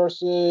Lesnar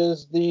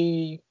versus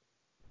the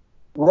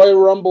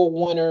Royal Rumble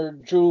winner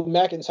Drew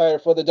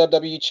McIntyre for the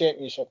WWE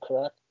Championship,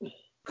 correct?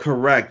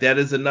 Correct. That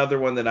is another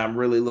one that I'm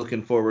really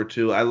looking forward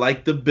to. I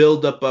like the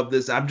buildup of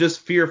this. I'm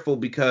just fearful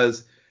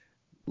because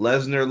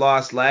Lesnar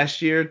lost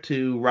last year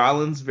to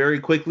Rollins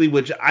very quickly,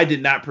 which I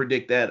did not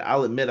predict that.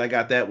 I'll admit I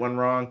got that one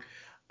wrong.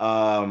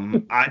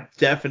 I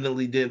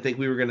definitely didn't think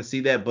we were going to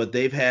see that, but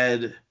they've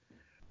had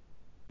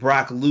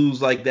Brock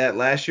lose like that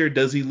last year.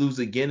 Does he lose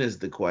again is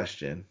the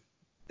question.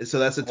 So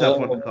that's a tough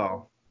one to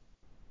call.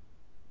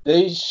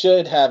 They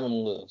should have him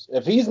lose.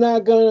 If he's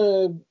not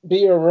gonna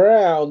be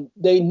around,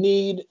 they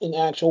need an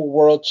actual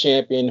world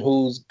champion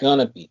who's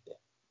gonna be there.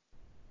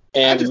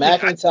 And I just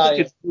think McIntyre.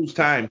 it's Drew's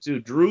time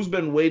too. Drew's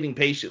been waiting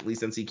patiently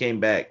since he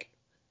came back.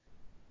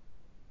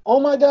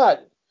 Oh my God,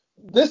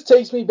 this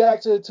takes me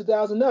back to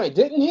 2009.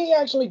 Didn't he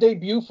actually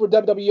debut for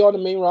WWE on the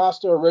main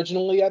roster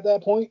originally at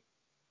that point?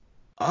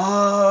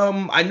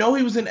 I know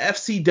he was in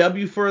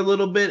FCW for a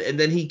little bit, and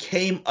then he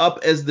came up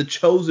as the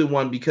chosen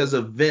one because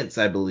of Vince,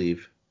 I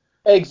believe.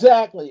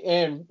 Exactly.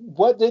 And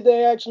what did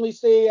they actually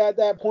say at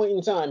that point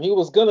in time? He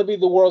was gonna be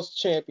the world's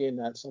champion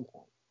at some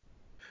point.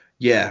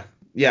 Yeah,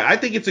 yeah, I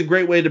think it's a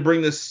great way to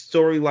bring this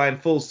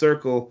storyline full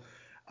circle.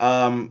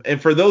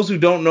 And for those who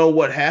don't know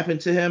what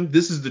happened to him,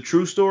 this is the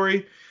true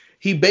story.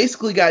 He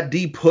basically got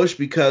de-pushed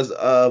because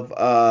of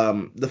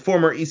the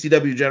former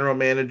ECW general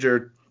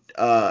manager.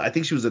 I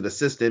think she was an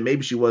assistant,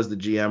 maybe she was the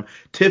GM,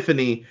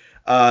 Tiffany.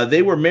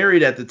 They were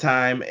married at the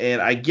time,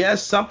 and I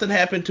guess something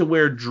happened to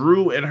where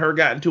Drew and her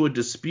got into a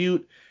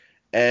dispute,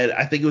 and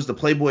I think it was the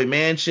Playboy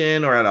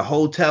Mansion or at a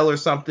hotel or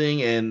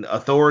something, and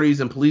authorities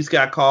and police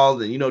got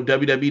called, and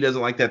WWE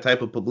doesn't like that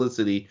type of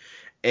publicity,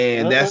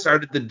 and that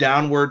started the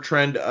downward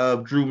trend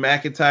of Drew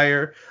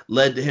McIntyre,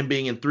 led to him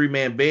being in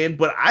three-man band.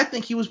 But I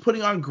think he was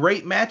putting on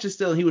great matches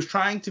still. He was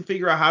trying to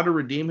figure out how to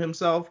redeem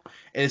himself,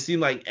 and it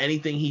seemed like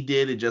anything he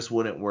did, it just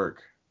wouldn't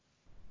work.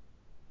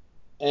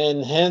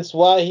 And hence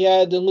why he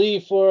had to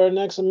leave for an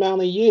X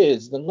amount of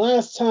years. The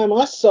last time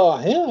I saw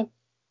him,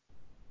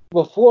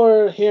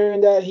 before hearing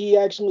that he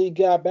actually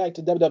got back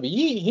to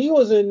WWE, he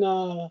was in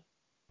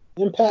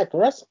Impact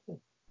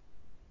Wrestling,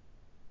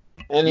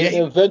 and Yeah, he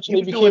eventually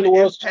was became doing the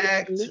world's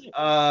Impact,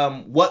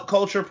 champion. What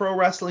Culture Pro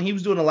Wrestling. He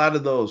was doing a lot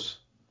of those.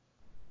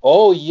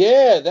 Oh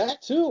yeah,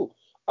 that too.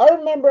 I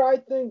remember. I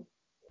think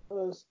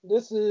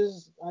this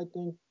is. I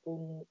think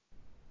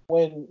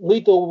when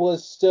Lethal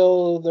was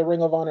still the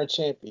Ring of Honor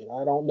champion.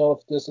 I don't know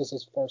if this is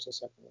his first or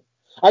second one.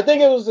 I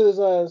think it was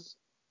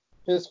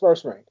his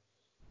first ring.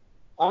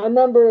 I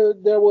remember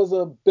there was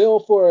a bill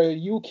for a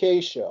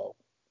UK show,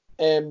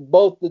 and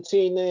both the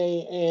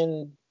TNA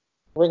and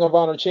Ring of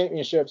Honor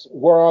championships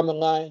were on the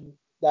line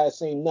that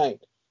same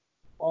night.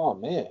 Oh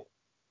man,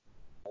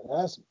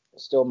 that's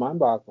still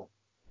mind-boggling.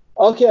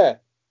 Okay,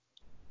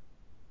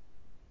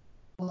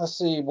 let's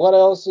see what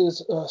else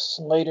is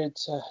slated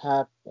to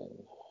happen.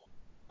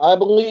 I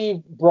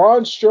believe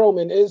Braun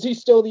Strowman, is he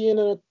still the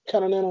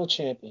Intercontinental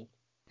Champion?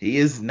 He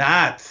is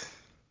not.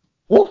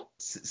 Woo!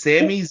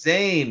 Sami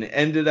Zayn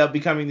ended up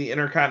becoming the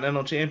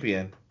Intercontinental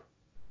Champion.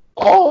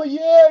 Oh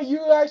yeah,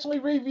 you actually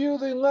reviewed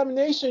the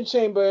Elimination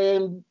Chamber,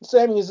 and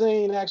Sami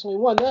Zayn actually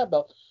won that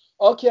belt.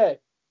 Okay,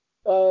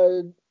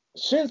 uh,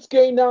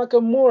 Shinsuke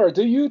Nakamura.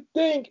 Do you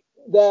think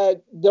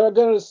that they're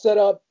gonna set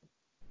up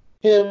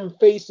him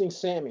facing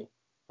Sami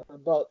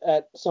about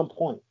at some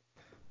point?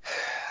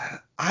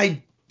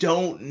 I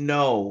don't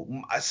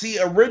know. See,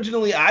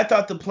 originally I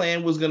thought the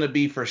plan was going to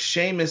be for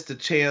Sheamus to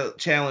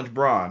challenge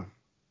Braun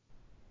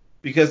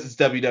because it's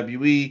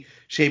WWE.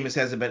 Sheamus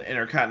hasn't been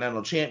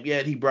Intercontinental Champ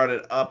yet. He brought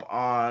it up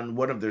on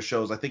one of their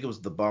shows. I think it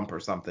was The Bump or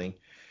something.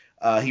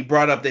 He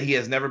brought up that he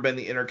has never been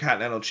the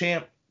Intercontinental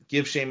Champ.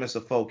 Give Sheamus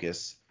a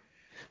focus.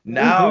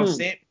 Now,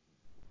 Mm-hmm.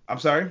 I'm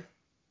sorry.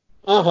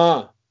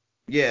 Uh-huh.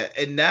 Yeah,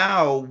 and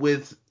now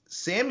with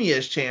Sammy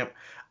as champ,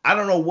 I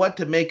don't know what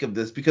to make of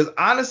this because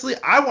honestly,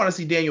 I want to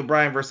see Daniel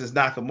Bryan versus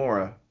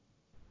Nakamura.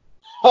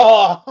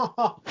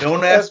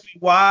 Don't ask me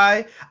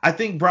why. I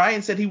think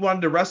Bryan said he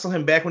wanted to wrestle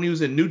him back when he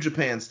was in New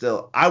Japan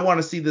still. I want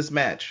to see this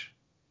match.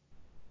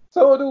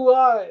 So do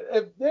I.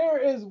 If there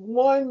is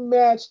one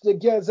match to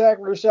get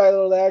Zachary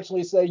Shiloh to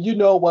actually say, you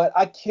know what,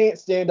 I can't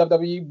stand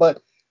WWE,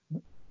 but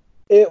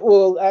it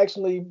will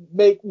actually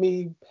make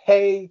me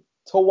pay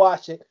to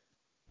watch it.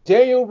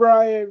 Daniel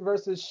Bryan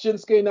versus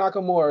Shinsuke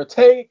Nakamura.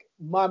 Take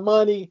my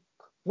money,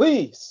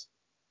 please.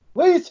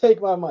 Please take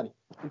my money.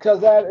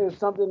 Because that is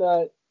something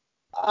that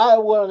I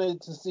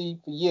wanted to see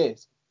for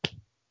years.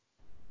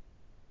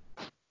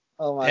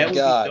 Oh my That would be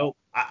God. dope.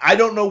 I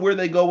don't know where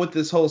they go with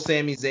this whole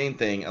Sami Zayn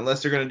thing,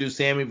 unless they're gonna do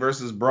Sami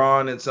versus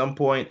Braun at some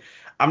point.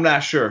 I'm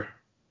not sure.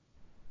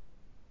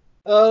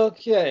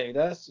 Okay,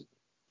 that's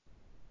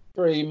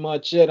pretty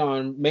much it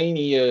on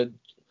Mania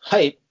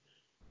hype.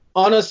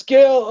 On a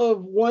scale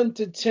of 1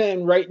 to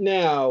 10 right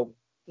now,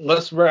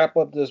 let's wrap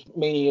up this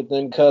Mania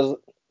thing because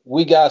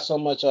we got so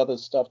much other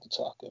stuff to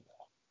talk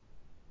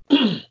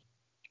about.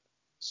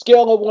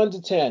 Scale of 1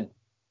 to 10.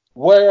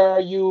 Where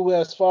are you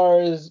as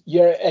far as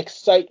your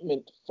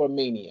excitement for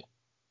Mania?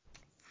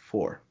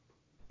 4.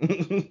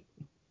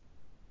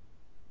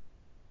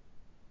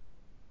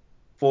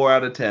 4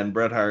 out of 10.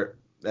 Bret Hart.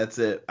 That's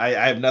it. I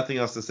have nothing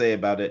else to say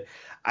about it.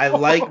 I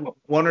like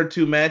one or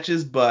two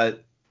matches,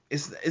 but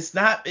it's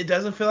not. It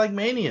doesn't feel like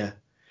Mania.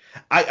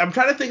 I'm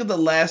trying to think of the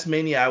last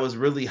Mania I was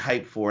really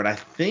hyped for, and I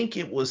think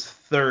it was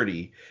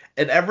 30.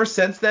 And ever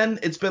since then,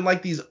 it's been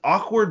like these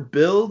awkward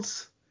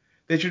builds.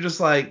 that you're just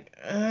like,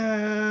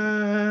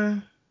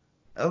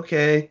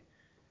 okay,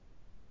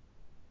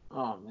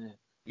 Oh man,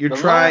 you're the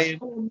last trying.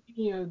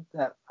 WrestleMania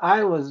that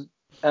I was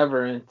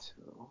ever into.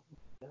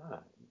 God,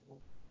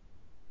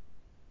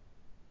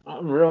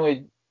 I'm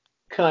really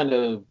kind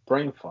of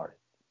brain farted.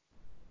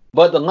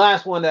 But the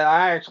last one that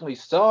I actually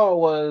saw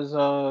was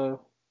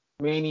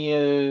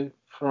Mania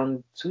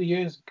from 2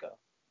 years ago,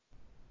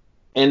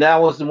 and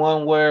that was the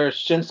one where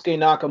Shinsuke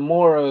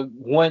Nakamura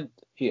went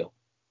heel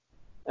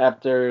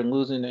after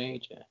losing to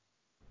AJ.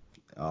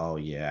 Oh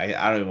yeah,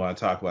 I don't even want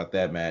to talk about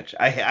that match.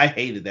 I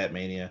hated that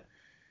Mania.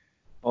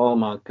 Oh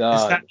my It's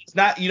not. God. It's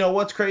not. You know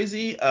what's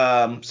crazy?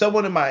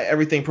 Someone in my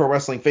Everything Pro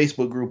Wrestling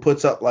Facebook group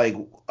puts up like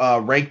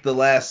ranked the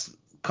last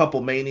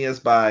couple manias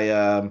by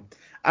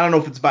I don't know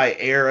if it's by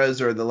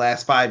eras or the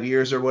last 5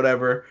 years or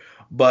whatever.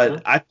 But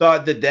Mhm. I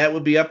thought that that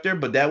would be up there.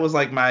 But that was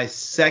like my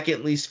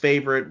second least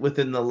favorite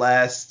within the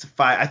last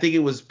five. I think it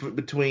was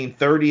between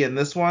 30 and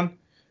this one.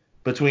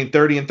 Between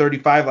 30 and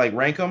 35, like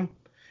rank them.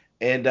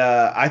 And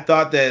I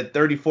thought that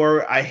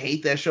 34. I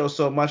hate that show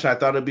so much. I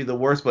thought it'd be the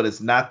worst, but it's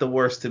not the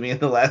worst to me in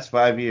the last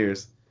 5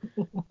 years.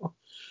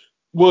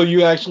 Will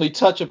you actually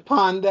touch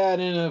upon that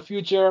in a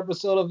future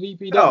episode of No,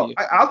 VPW?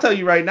 I'll tell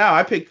you right now.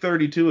 I picked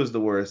 32 as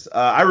the worst.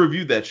 I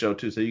reviewed that show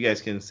too, so you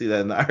guys can see that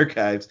in the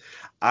archives.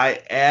 I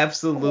Oh,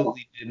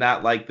 absolutely did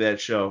not like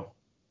that show.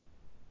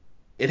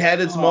 It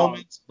had its oh,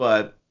 moments,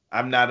 but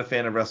I'm not a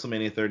fan of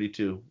WrestleMania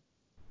 32.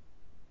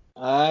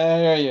 I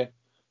hear you.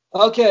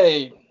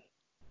 Okay,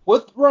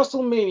 with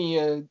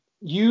WrestleMania,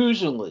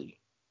 usually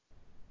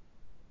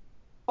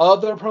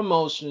other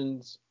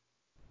promotions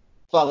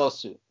follow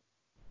suit.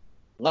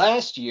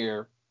 Last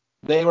year,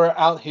 they were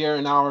out here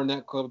in our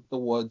neck of the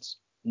woods,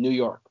 New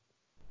York.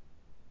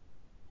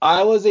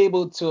 I was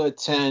able to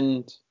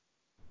attend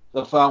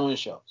the following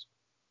shows: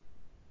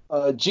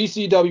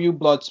 GCW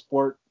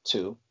Bloodsport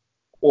 2,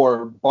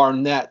 or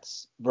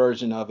Barnett's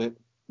version of it,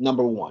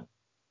 number 1,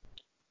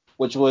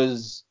 which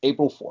was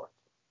April 4th.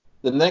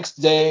 The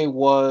next day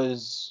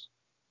was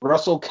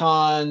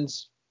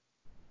WrestleCon's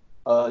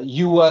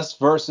US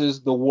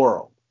versus the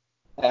World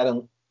at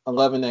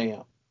 11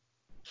 a.m.,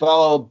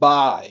 followed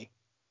by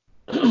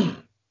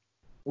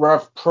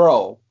Rev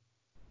Pro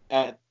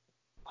at,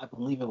 I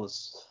believe it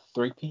was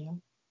 3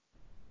 p.m.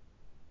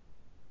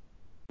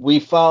 We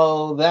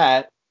follow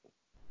that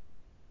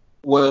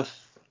with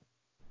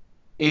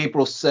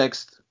April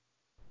 6th,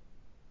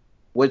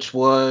 which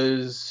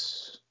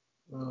was,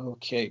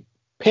 okay,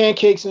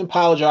 Pancakes and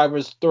Pile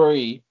Drivers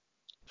 3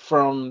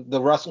 from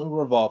the Wrestling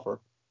Revolver,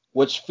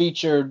 which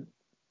featured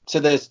to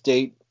this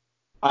date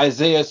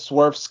Isaiah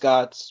Swerve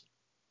Scott's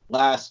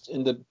last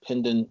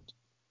independent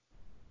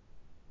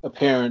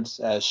appearance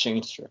as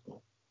Shane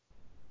Strickland.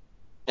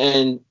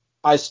 And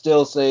I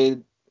still say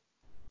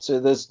to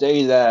this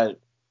day that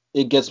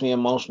it gets me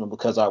emotional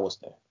because I was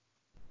there.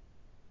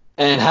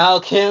 And how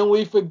can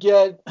we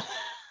forget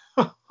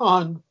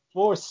on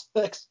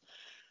 4-6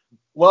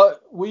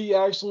 what we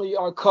actually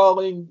are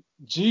calling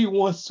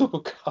G1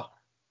 Supercar?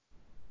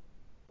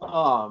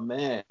 Oh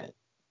man,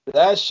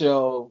 that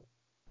show,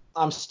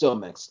 I'm still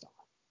mixed up.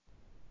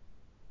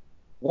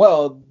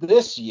 Well,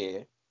 this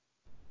year,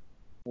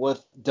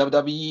 with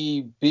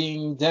WWE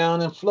being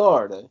down in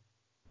Florida,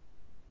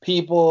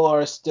 people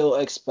are still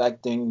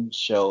expecting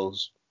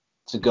shows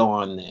to go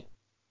on there.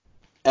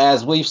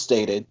 As we've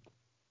stated,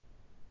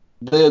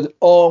 the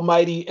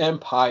almighty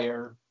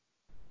empire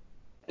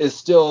is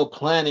still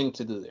planning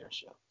to do their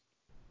show.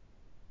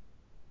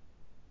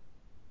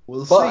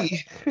 We'll But,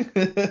 see.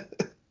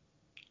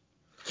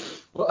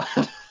 but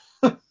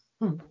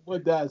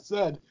with that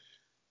said,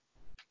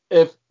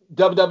 if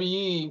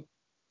WWE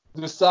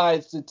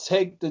decides to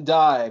take the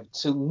dive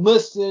to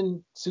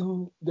listen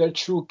to their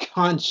true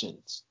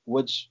conscience,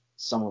 which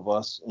some of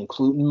us,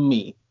 including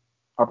me,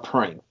 are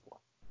praying for,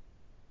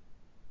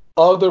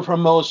 other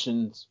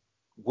promotions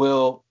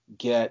will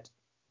get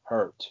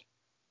hurt.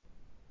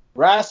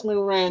 Wrestling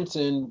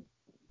Ranton,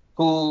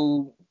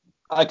 who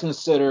I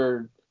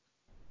consider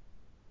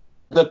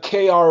the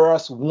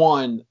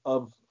KRS-One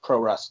of pro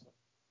wrestling,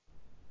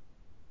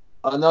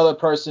 another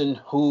person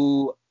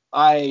who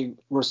I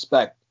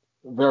respect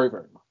very,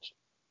 very much,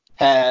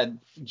 had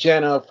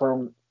Jenna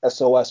from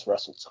SOS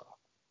Wrestle Talk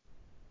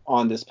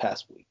on this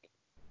past week.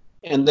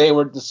 And they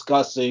were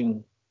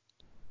discussing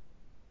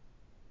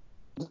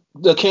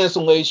the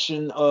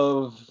cancellation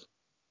of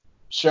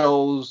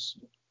shows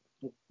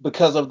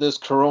because of this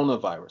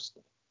coronavirus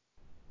thing.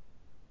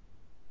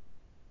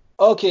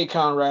 Okay,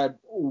 Conrad,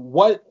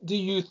 what do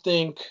you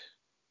think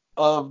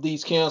of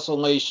these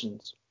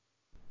cancellations?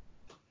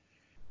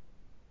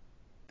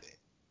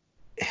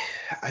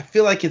 I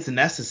feel like it's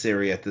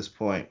necessary at this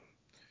point.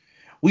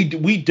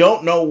 We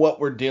don't know what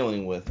we're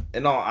dealing with.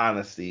 In all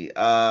honesty,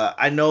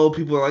 I know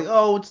people are like,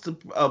 oh, it's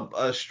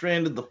a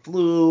strand of the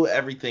flu,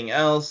 everything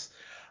else.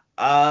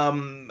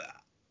 Um,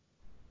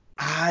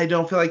 I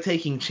don't feel like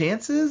taking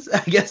chances. I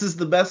guess is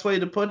the best way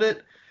to put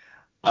it.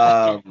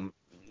 Um,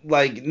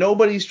 like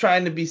nobody's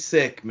trying to be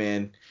sick,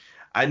 man.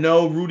 I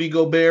know Rudy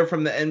Gobert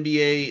from the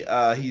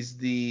NBA. He's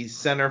the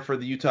center for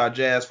the Utah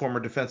Jazz, former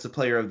Defensive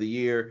Player of the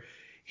Year.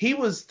 He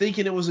was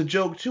thinking it was a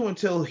joke too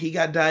until he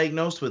got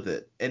diagnosed with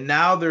it. And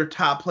now their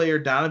top player,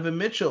 Donovan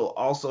Mitchell,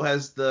 also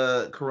has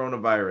the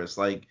coronavirus.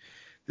 Like,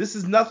 this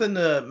is nothing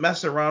to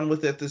mess around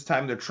with at this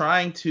time. They're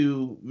trying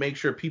to make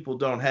sure people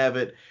don't have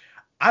it.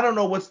 I don't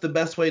know what's the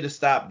best way to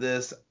stop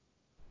this.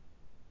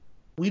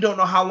 We don't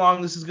know how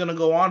long this is going to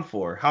go on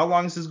for. How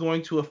long this is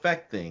going to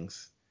affect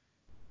things.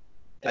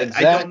 I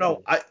don't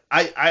know.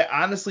 Exactly. I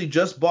honestly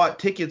just bought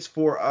tickets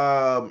for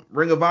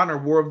Ring of Honor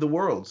War of the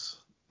Worlds.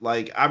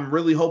 Like, I'm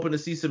really hoping to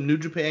see some New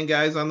Japan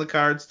guys on the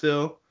card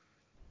still.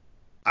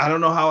 I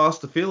don't know how else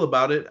to feel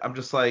about it. I'm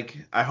just like,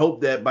 I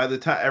hope that by the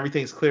time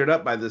everything's cleared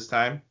up by this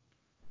time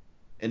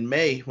in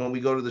May when we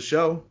go to the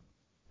show.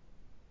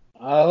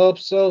 I hope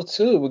so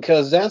too,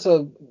 because that's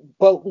a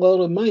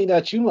boatload of money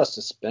that you must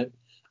have spent.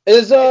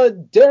 Is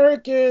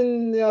Derek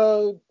and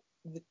your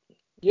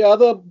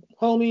other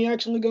homie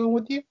actually going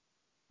with you?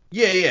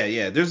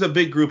 Yeah. There's a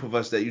big group of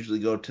us that usually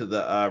go to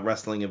the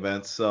wrestling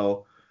events,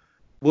 so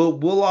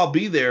we'll all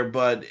be there.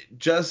 But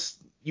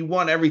just you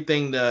want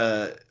everything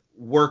to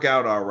work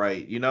out all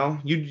right, you know.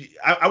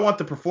 I want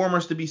the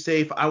performers to be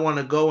safe. I want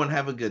to go and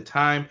have a good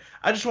time.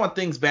 I just want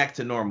things back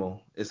to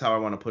normal. Is how I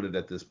want to put it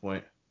at this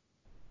point.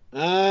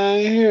 I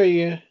hear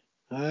you.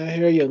 I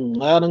hear you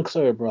loud and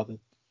clear, brother.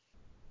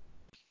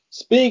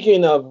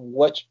 Speaking of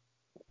which,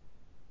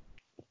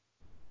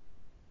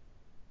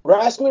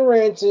 Rasmus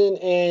Ranson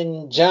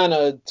and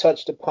Jana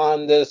touched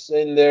upon this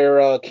in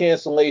their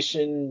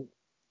cancellation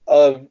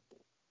of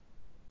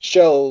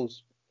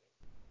shows.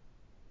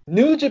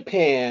 New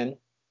Japan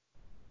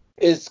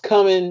is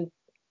coming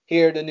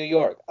here to New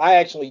York. I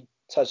actually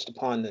touched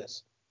upon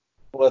this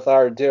with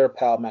our dear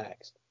pal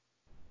Max.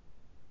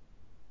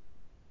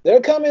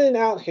 They're coming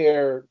out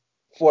here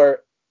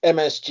for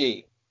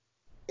MSG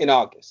in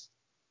August,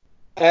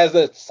 as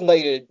it's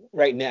slated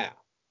right now.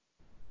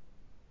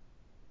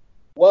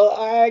 Well,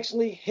 I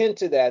actually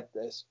hinted at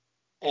this,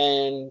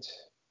 and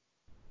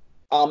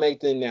I'll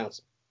make the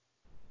announcement.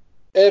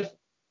 If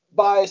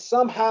by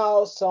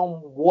somehow,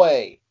 some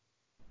way,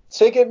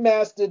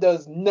 Ticketmaster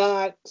does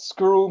not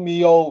screw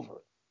me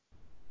over,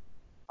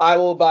 I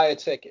will buy a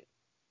ticket,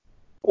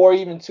 or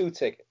even 2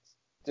 tickets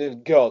to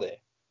go there.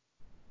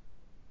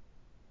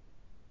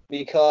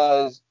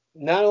 Because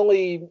not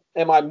only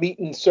am I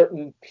meeting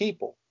certain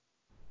people,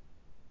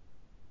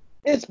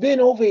 it's been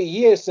over a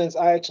year since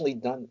I actually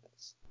done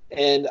this,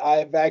 and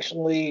I've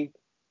actually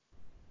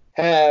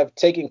have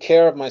taken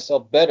care of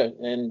myself better,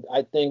 and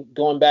I think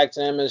going back to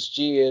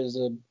MSG is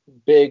a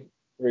big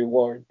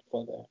reward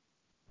for that.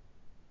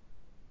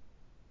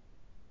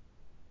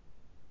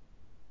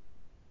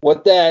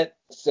 With that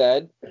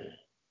said,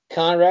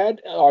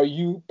 Conrad, are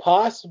you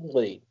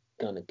possibly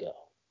gonna go?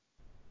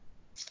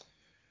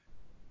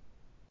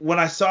 When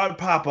I saw it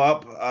pop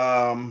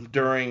up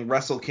during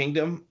Wrestle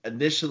Kingdom,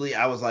 initially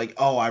I was like,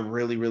 oh, I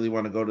really, really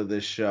want to go to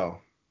this show.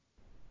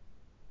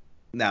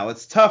 Now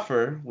it's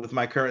tougher with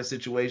my current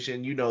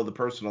situation, you know, the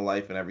personal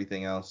life and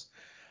everything else.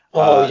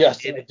 Oh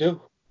yes, I It do.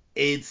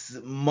 it's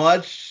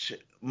much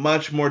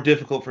more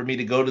difficult for me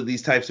to go to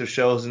these types of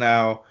shows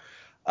now.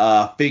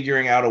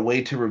 Figuring out a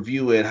way to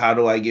review it. How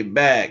do I get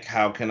back?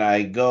 How can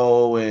I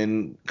go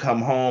and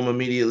come home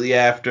immediately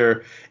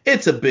after?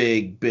 It's a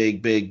big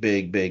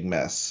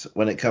mess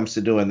when it comes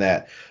to doing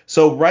that.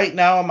 So right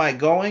now, am I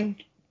going?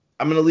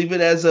 I'm gonna leave it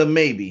as a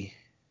maybe.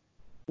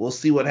 We'll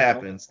see what Uh-huh.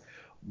 happens.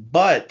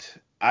 But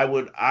I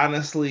would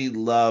honestly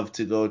love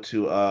to go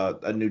to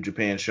a New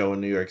Japan show in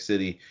New York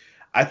City.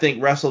 I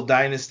think Wrestle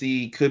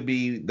Dynasty could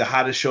be the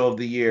hottest show of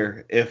the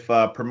year if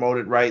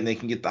promoted right and they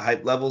can get the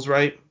hype levels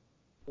right.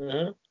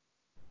 Mm-hmm.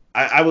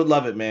 I would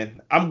love it,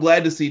 man. I'm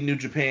glad to see New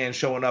Japan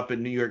showing up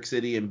in New York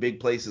City and big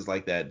places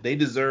like that. They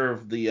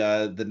deserve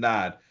the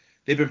nod.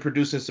 They've been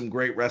producing some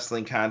great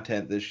wrestling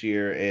content this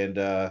year, and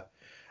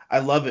I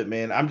love it,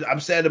 man. I'm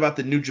sad about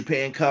the New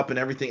Japan Cup and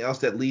everything else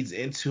that leads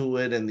into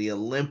it, and the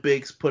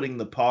Olympics putting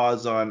the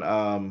pause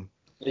on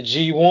The the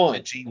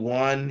G1.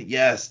 G1.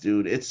 Yes,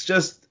 dude. It's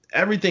just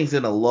everything's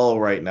in a lull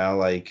right now.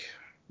 Like,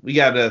 we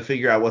got to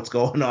figure out what's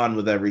going on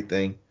with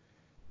everything.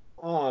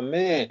 Oh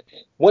man,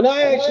 when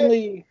I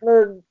actually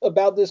heard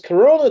about this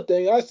Corona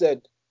thing, I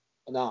said,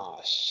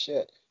 "Nah,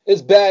 shit,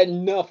 it's bad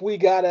enough we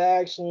gotta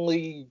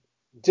actually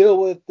deal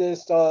with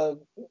this." Oh,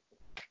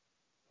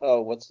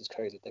 what's this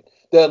crazy thing?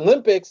 The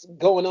Olympics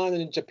going on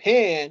in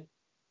Japan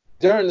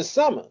during the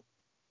summer,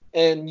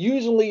 and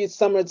usually it's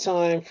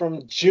summertime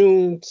from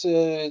June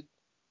to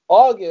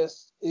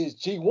August is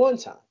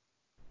G1 time.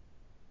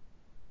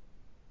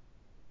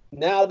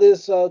 Now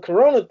this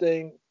Corona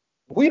thing,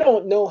 we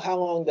don't know how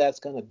long that's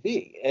gonna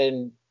be,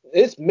 and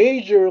it's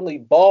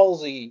majorly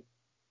ballsy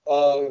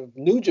of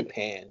New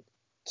Japan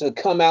to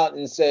come out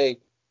and say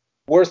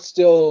we're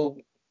still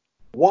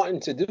wanting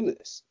to do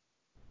this.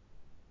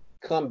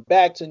 Come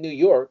back to New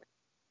York.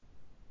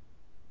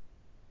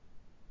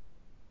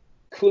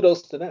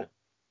 Kudos to them.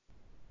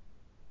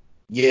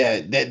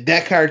 Yeah,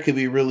 that card could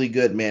be really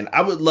good, man.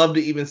 I would love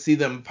to even see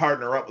them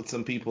partner up with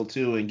some people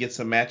too and get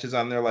some matches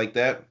on there like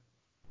that.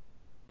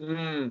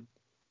 Mm.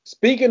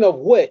 Speaking of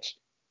which,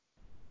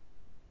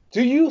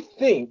 do you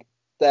think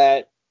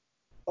that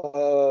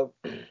uh,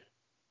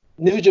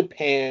 New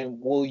Japan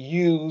will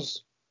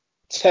use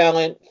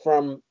talent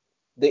from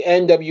the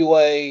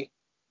NWA,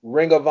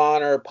 Ring of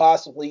Honor,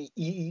 possibly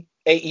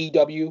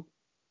AEW,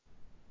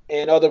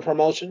 and other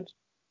promotions?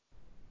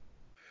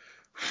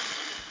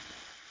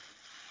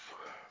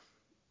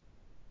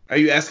 Are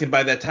you asking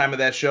by that time of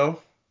that show?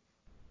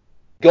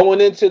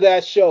 Going into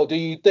that show, do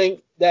you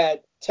think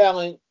that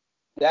talent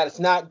that is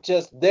not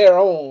just their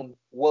own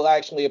will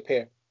actually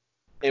appear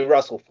and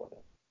wrestle for them?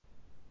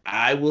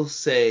 I will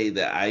say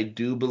that I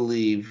do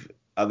believe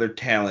other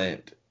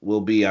talent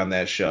will be on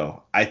that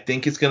show. I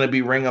think it's going to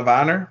be Ring of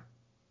Honor.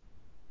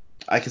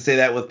 I can say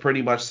that with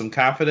pretty much some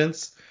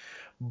confidence.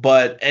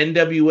 But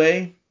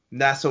NWA,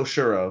 not so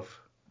sure of.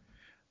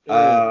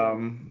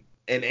 Mm.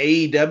 And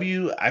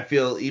AEW, I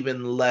feel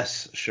even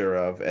less sure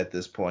of at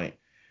this point.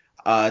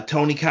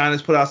 Tony Khan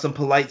has put out some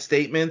polite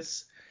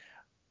statements.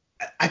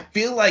 I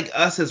feel like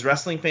us as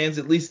wrestling fans,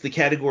 at least the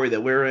category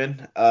that we're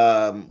in,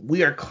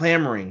 we are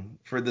clamoring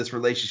for this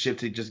relationship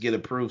to just get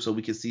approved so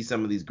we can see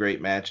some of these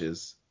great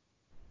matches.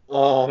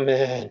 Oh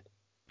man.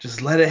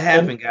 Just let it I'm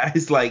happen,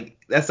 guys. Like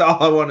that's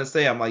all I want to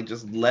say. I'm like,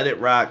 just let it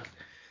rock,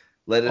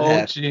 let it oh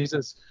happen.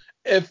 Jesus.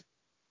 If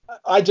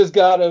I just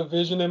got a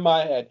vision in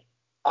my head,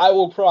 I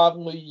will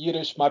probably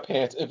Yiddish my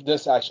pants if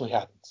this actually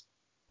happens.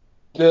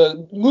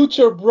 The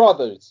Lucha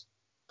Brothers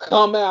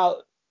come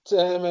out to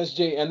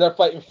MSG and they're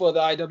fighting for the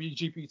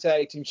IWGP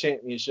Tag Team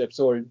Championships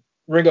or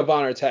Ring of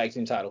Honor Tag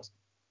Team titles.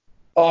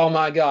 Oh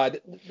my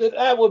God,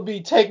 that would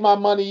be take my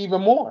money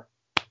even more.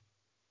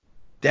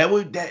 That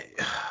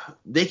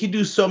they could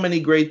do so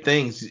many great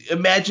things.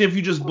 Imagine if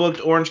you just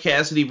booked Orange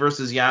Cassidy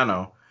versus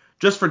Yano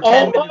just for Oh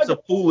 10 my minutes of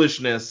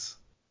foolishness.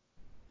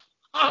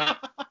 God.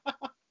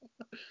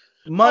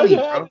 I Money,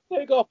 just had bro. to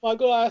take off my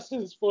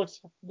glasses for a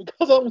second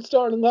because I'm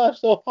starting to laugh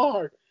so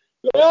hard.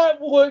 That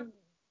would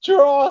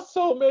draw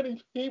so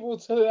many people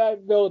to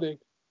that building.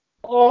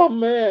 Oh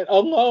man,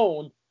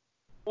 alone.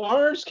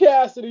 Orange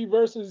Cassidy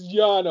versus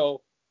Yano.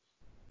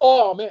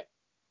 Oh man,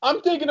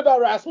 I'm thinking about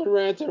Wrestling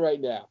Ranting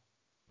right now.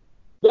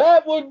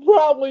 That would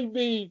probably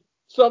be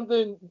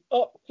something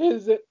up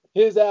his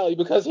alley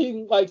because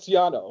he likes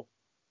Yano.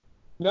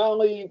 Not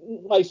only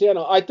likes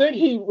Yano, I think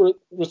he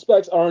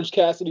respects Orange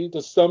Cassidy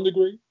to some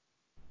degree.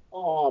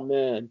 Oh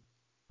man.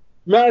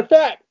 Matter of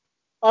fact,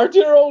 our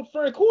dear old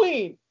friend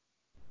Queen,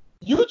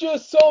 you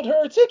just sold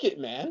her a ticket,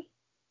 man.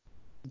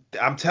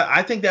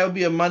 I think that would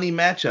be a money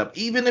matchup.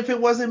 Even if it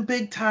wasn't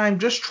big time,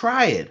 just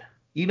try it.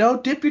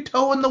 Dip your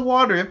toe in the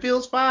water. It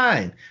feels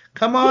fine.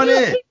 Come on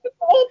Yeah, in.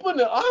 open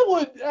it. I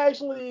would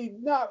actually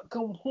not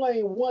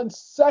complain 1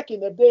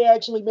 second if they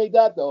actually made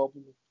that the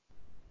opening.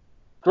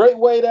 Great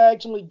way to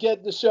actually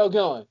get the show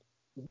going.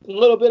 A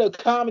little bit of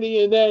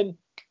comedy and then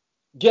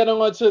get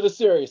on to the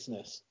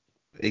seriousness.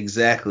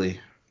 Exactly.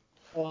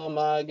 Oh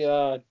my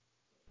God.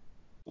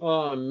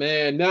 Oh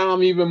man. Now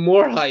I'm even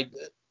more hyped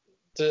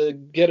to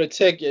get a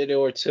ticket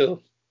or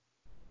two.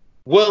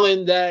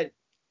 Willing that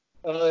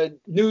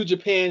New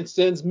Japan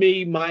sends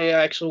me my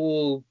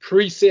actual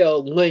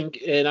pre-sale link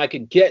and I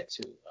could get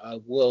to, I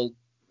will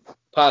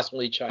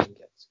possibly try and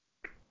get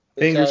to.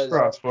 Fingers Because,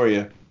 crossed for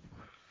you.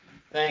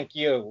 thank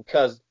you,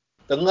 because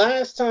the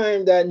last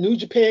time that New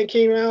Japan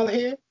came out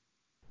here,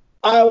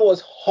 I was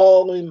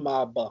hauling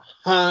my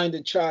behind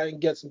to try and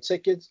get some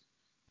tickets,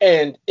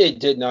 and it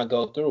did not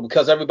go through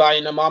because everybody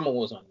and their mama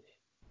was on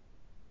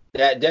it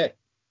that day.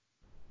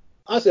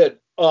 I said,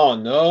 oh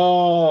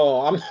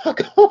no, I'm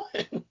not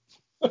going.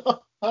 I'm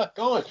not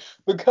going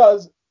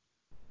because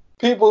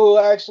people who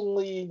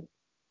actually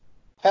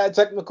had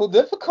technical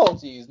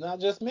difficulties, not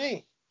just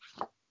me.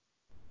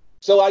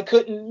 So I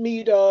couldn't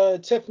meet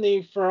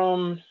Tiffany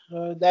from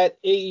that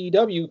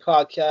AEW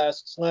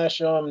podcast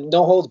slash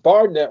No Holds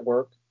Barred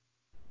Network.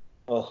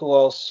 Who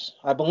else?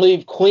 I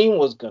believe Queen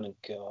was gonna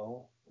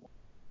go.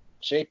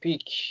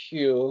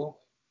 JPQ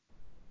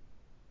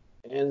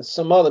and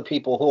some other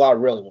people who I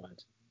really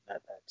wanted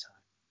at that time.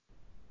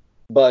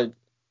 But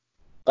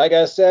like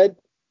I said,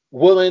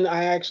 willing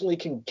I actually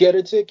can get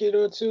a ticket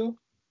or two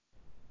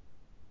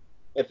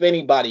if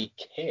anybody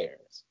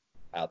cares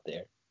out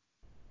there.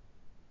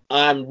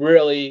 I'm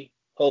really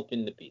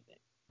hoping to be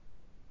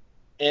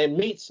there and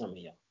meet some of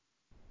y'all,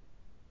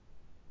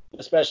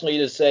 especially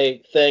to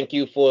say thank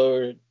you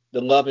for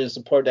the love and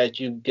support that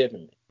you've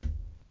given me.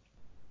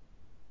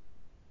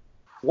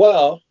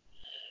 Well,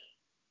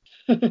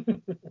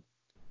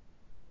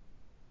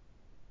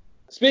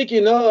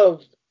 speaking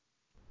of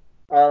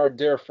our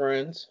dear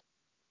friends,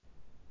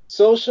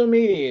 social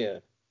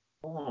media.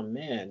 Oh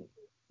man,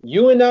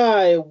 you and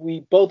I, we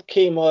both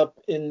came up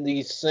in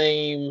the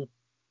same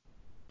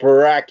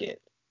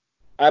bracket.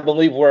 I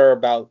believe we're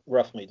about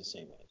roughly the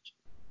same age.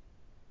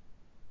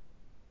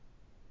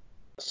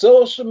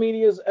 Social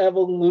media's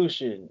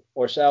evolution,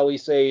 or shall we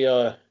say,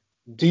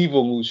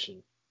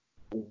 devolution.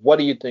 What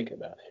do you think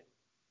about it?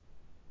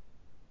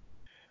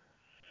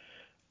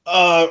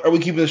 Are we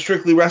keeping it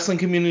strictly wrestling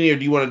community, or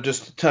do you want to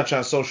just touch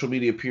on social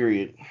media,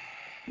 period?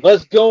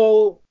 Let's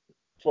go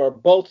for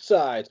both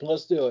sides.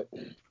 Let's do it.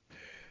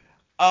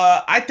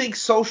 I think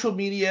social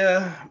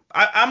media.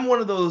 I'm one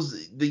of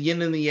those the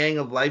yin and the yang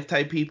of life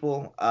type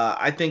people.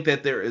 I think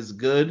that there is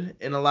good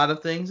in a lot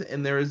of things,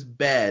 and there is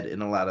bad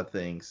in a lot of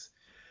things.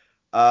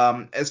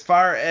 As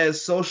far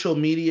as social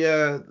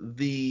media,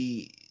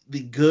 the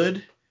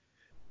good.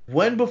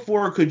 When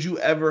before could you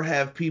ever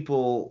have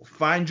people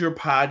find your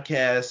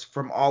podcast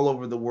from all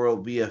over the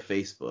world via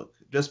Facebook?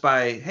 Just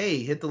by,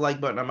 hey, hit the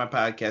like button on my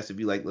podcast if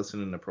you like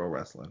listening to pro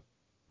wrestling.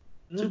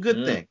 It's a good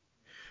Mm-hmm. thing.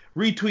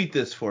 Retweet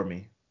this for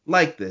me.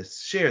 Like this.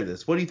 Share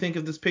this. What do you think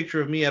of this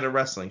picture of me at a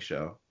wrestling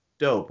show?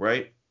 Dope,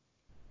 right?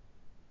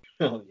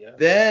 Oh yeah.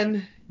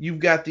 Then you've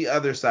got the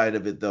other side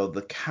of it though,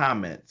 the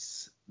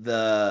comments,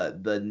 the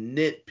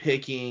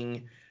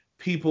nitpicking,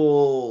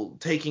 people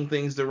taking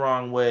things the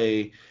wrong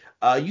way.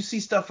 You see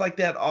stuff like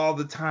that all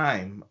the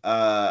time.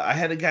 I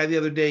had a guy the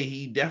other day,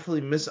 he definitely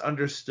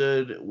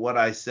misunderstood what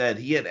I said.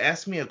 He had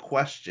asked me a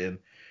question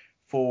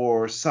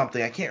for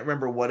something. I can't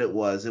remember what it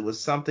was. It was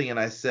something, and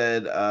I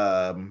said,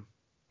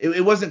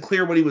 it wasn't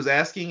clear what he was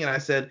asking, and I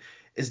said,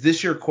 "Is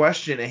this your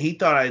question?" And he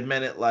thought I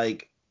meant it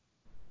like,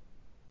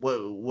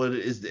 what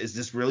is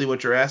this really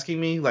what you're asking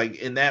me? Like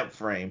in that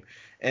frame.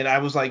 And I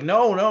was like,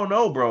 no, no,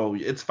 no, bro.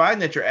 It's fine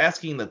that you're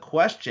asking the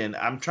question.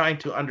 I'm trying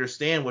to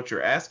understand what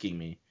you're asking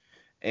me.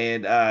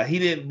 And he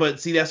didn't. But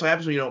see, that's what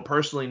happens when you don't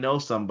personally know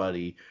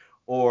somebody,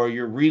 or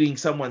you're reading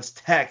someone's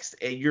text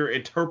and you're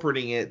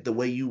interpreting it the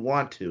way you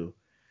want to.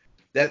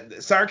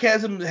 That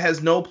sarcasm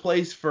has no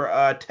place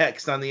for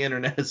text on the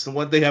internet. It's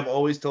one thing I've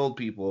always told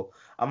people.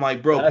 I'm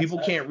like, bro, That's people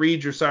can't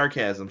read your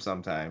sarcasm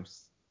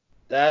sometimes.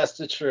 that's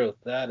the truth.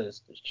 That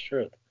is the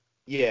truth.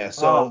 Yeah,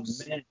 Oh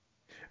so man.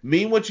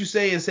 mean what you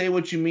say and say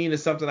what you mean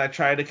is something I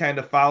try to kind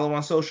of follow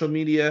on social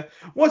media.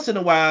 Once in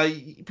a while,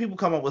 people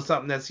come up with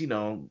something that's,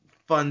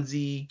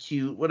 funsy,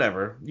 cute,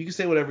 whatever. You can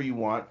say whatever you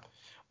want,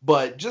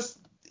 but just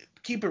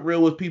keep it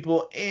real with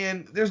people.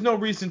 And there's no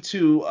reason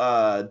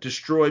to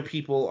destroy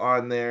people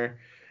on there.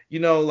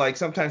 Like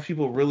sometimes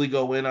people really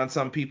go in on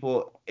some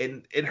people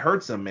and it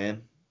hurts them,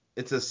 man.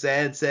 It's a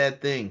sad,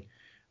 sad thing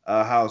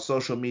how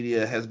social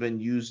media has been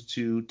used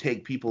to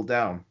take people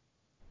down.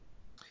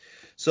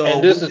 So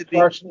And this with is it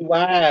being, partially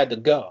why I had to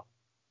go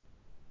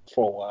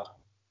for a while.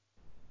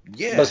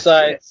 yeah, yeah.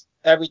 Besides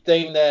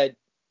everything that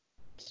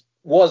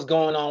was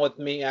going on with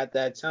me at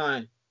that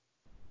time,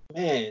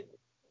 man,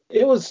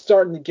 it was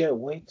starting to get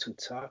way too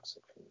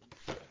toxic for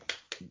me.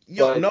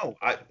 Yo, But no,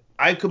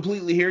 I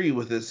completely hear you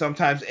with this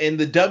sometimes. And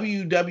the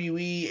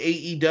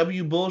WWE,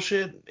 AEW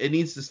bullshit, it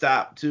needs to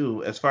stop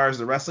too. As far as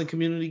the wrestling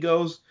community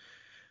goes,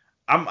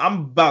 I'm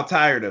about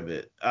tired of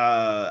it.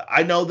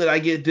 I know that I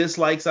get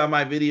dislikes on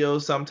my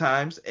videos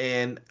sometimes,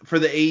 and for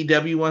the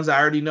AEW ones, I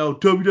already know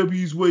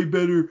WWE's way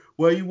better.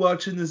 Why are you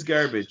watching this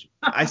garbage?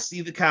 I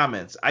see the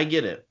comments. I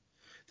get it.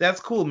 That's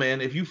cool,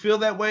 man. If you feel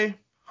that way,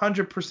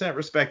 100%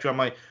 respect you. I'm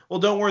like, well,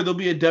 don't worry, there'll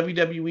be a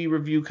WWE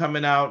review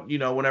coming out,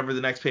 whenever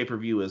the next pay per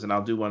view is, and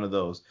I'll do one of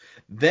those.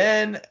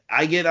 Then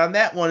I get on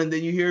that one, and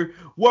then you hear,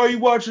 why are you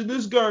watching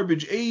this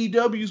garbage?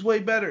 AEW's way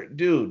better.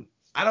 Dude,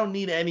 I don't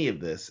need any of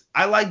this.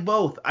 I like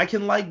both. I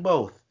can like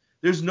both.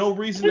 There's no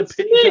reason to it's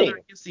the pit each other name.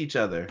 against each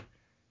other.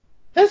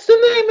 It's the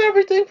name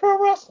everything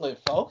pro wrestling,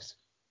 folks.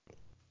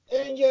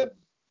 And yet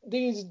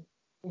these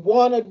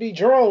wannabe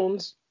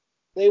drones,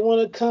 they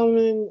want to come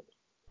and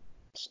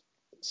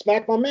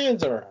smack my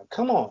man's around.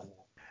 Come on.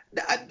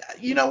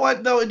 You know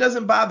what though? It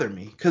doesn't bother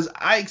me because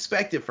I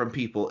expect it from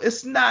people.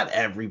 It's not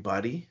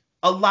everybody.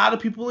 A lot of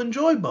people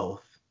enjoy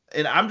both,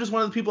 and I'm just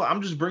one of the people.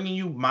 I'm just bringing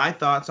you my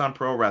thoughts on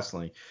pro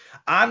wrestling.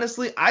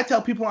 Honestly, I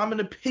tell people I'm an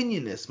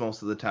opinionist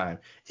most of the time.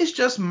 It's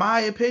just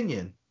my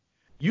opinion.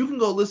 You can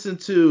go listen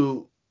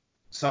to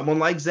someone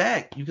like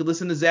Zach. You can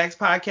listen to Zach's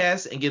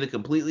podcast and get a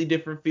completely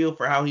different feel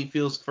for how he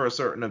feels for a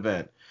certain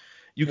event.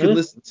 You can Hmm?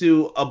 listen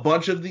to a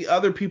bunch of the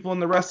other people in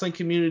the wrestling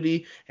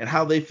community and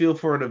how they feel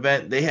for an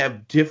event. They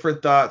have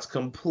different thoughts,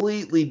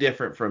 completely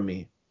different from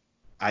me.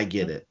 I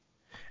get it.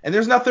 And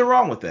there's nothing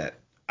wrong with that.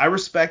 I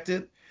respect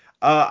it.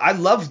 I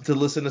love to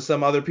listen to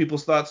some other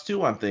people's thoughts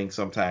too on things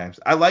sometimes.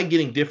 I like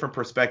getting different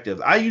perspectives.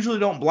 I usually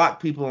don't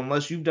block people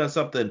unless you've done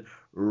something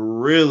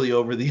really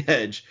over the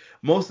edge.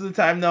 Most of the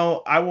time,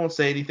 though, I won't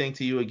say anything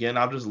to you again.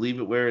 I'll just leave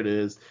it where it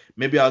is.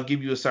 Maybe I'll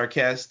give you a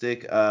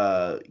sarcastic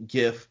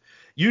gif.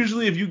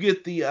 Usually, if you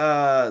get the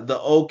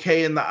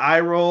okay and the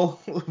eye roll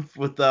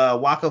with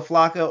Waka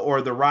Flocka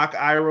or the Rock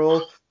eye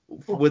roll,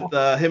 with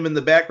him in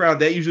the background,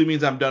 that usually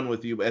means I'm done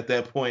with you at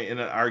that point in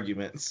an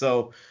argument.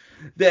 So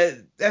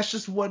that's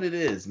just what it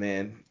is,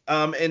 man.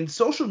 And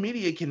social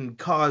media can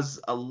cause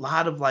a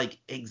lot of like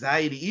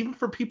anxiety, even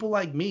for people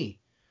like me.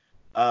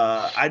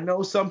 I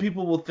know some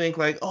people will think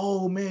like,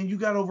 oh man, you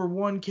got over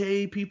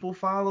 1K people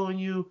following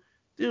you,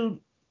 dude.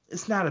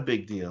 It's not a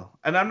big deal,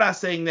 and I'm not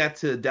saying that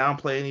to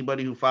downplay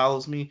anybody who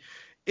follows me.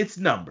 It's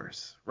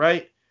numbers,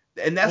 right?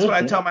 And that's what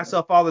I Hmm. tell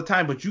myself all the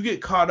time. But you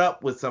get caught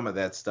up with some of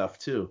that stuff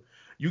too.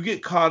 You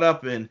get caught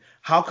up in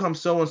how come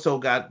so and so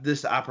got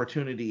this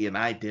opportunity and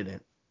I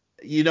didn't.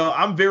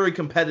 I'm very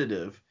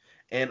competitive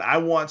and I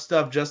want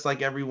stuff just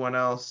like everyone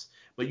else.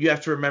 But you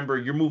have to remember,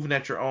 you're moving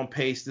at your own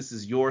pace. This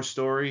is your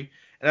story.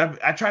 And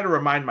I try to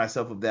remind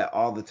myself of that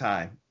all the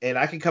time. And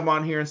I can come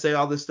on here and say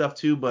all this stuff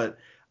too, but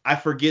I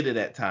forget it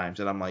at times.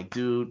 And I'm like,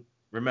 dude,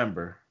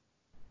 remember,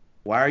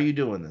 why are you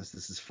doing this?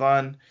 This is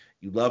fun.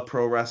 You love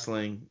pro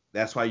wrestling.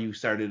 That's why you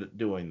started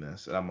doing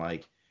this. And I'm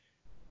like,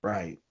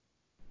 right.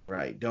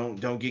 Right.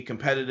 Don't get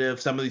competitive.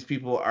 Some of these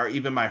people are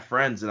even my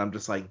friends, and I'm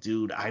just like,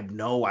 dude, I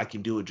know I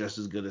can do it just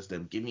as good as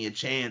them. Give me a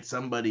chance.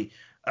 Somebody,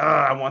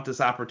 I want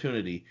this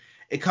opportunity.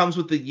 It comes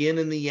with the yin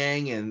and the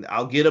yang, and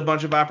I'll get a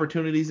bunch of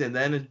opportunities, and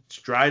then it's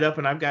dried up,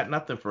 and I've got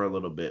nothing for a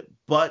little bit.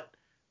 But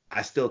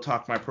I still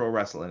talk my pro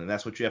wrestling, and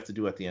that's what you have to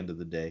do at the end of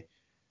the day.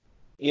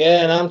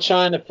 Yeah, and I'm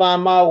trying to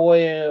find my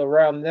way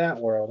around that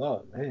world.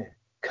 Oh man,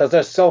 because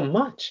there's so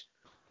much.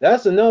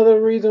 That's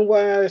another reason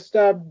why I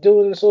stopped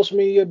doing the social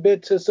media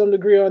bit to some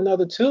degree or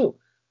another too.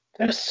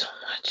 There's so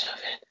much of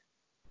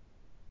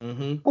it.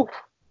 Mm-hmm. Oof.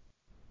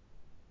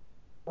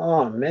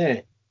 Oh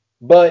man.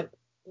 But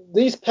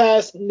these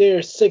past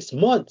near 6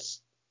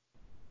 months,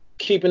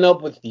 keeping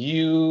up with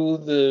you,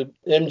 the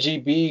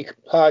MGB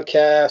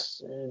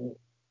podcast, and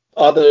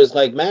others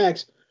like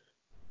Max,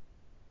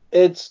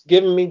 it's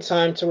given me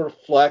time to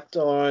reflect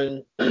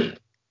on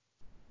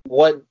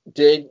what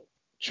did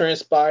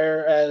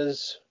transpire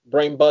as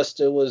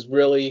Brainbuster was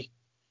really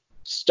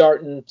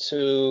starting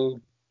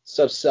to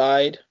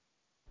subside.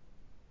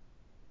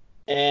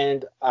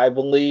 And I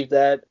believe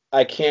that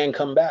I can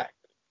come back.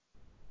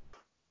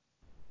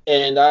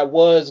 And I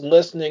was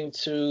listening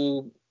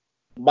to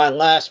my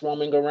last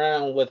roaming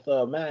around with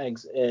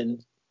Mags,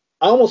 and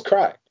I almost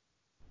cried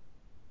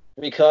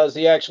because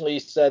he actually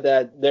said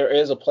that there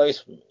is a place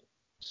for me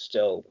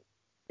still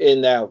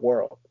in that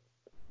world.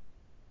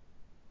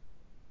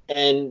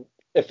 And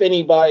if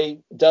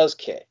anybody does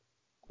care,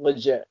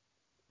 legit,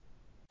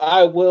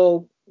 I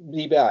will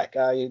be back.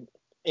 I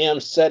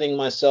am setting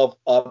myself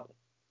up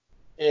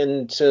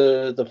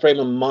into the frame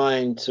of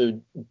mind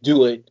to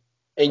do it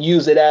and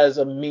use it as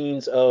a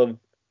means of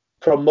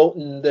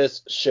promoting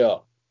this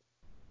show.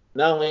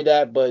 Not only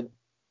that, but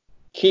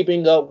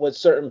keeping up with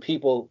certain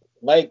people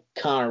like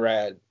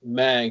Conrad,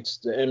 Mags,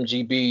 the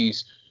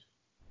MGBs,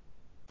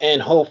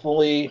 and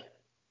hopefully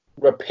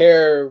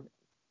repair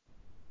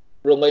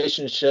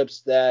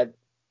relationships that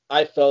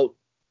I felt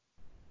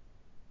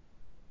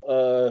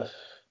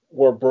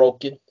were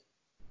broken.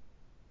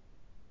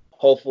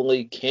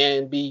 Hopefully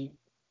can be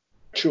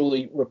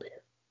truly repaired.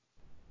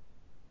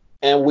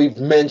 And we've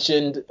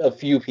mentioned a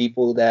few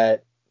people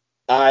that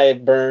I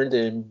burned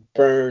and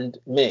burned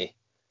me.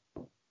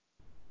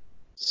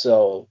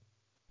 So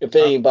if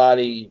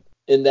anybody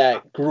in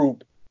that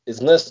group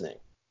is listening,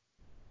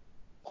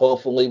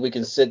 hopefully we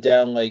can sit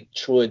down like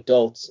true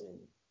adults and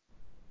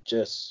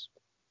just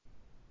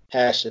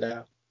hash it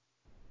out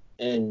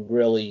and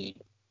really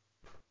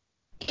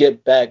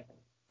get back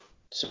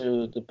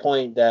to the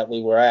point that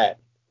we were at,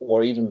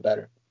 or even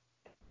better.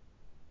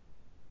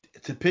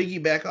 To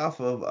piggyback off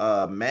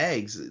of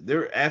Mags,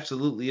 there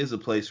absolutely is a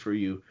place for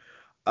you.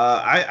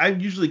 I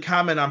usually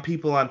comment on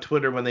people on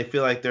Twitter when they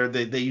feel like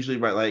they usually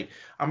write like,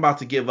 I'm about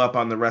to give up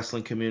on the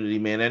wrestling community,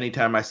 man.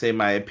 Anytime I say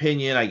my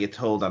opinion, I get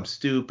told I'm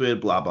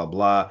stupid, blah blah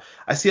blah.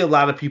 I see a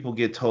lot of people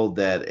get told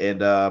that, and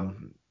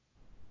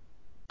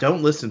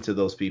don't listen to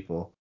those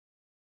people.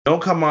 Don't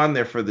come on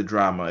there for the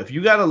drama. If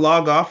you got to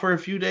log off for a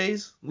few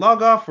days,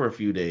 log off for a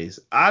few days.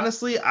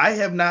 Honestly, I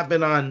have not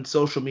been on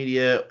social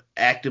media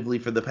actively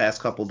for the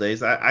past couple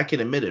days. I can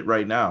admit it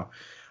right now.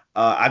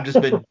 I've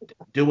just been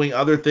doing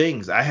other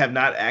things. I have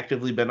not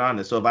actively been on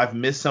it. So if I've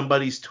missed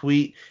somebody's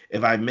tweet,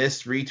 if I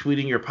missed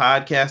retweeting your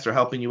podcast or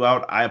helping you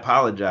out, I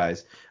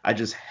apologize. I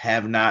just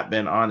have not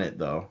been on it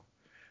though.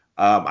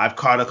 I've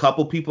caught a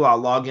couple people. I'll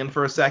log in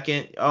for a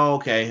second. Oh,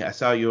 okay. I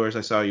saw yours.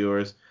 I saw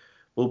yours.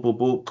 Boop, boop,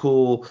 boop.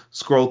 Cool.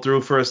 Scroll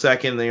through for a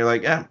second. Then you're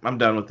like, yeah, I'm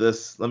done with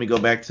this. Let me go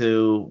back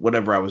to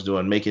whatever I was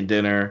doing, making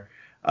dinner,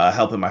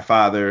 helping my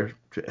father,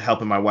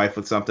 helping my wife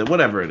with something,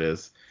 whatever it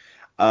is.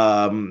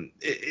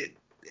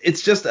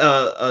 It's just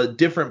a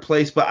different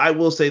place. But I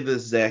will say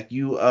this, Zach,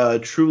 you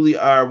truly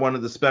are one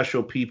of the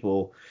special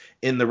people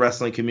in the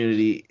wrestling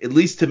community, at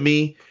least to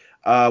me.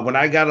 When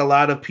I got a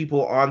lot of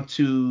people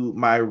onto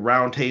my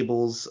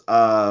roundtables,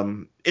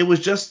 it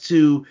was just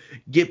to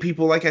get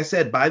people, like I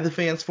said, by the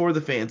fans for the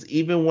fans.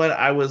 Even when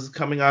I was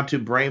coming on to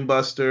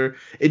Brainbuster,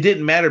 it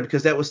didn't matter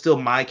because that was still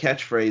my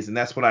catchphrase, and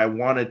that's what I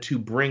wanted to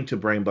bring to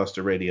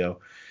Brainbuster Radio.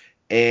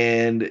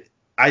 And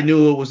I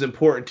knew it was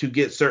important to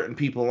get certain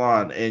people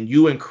on, and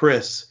you and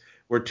Chris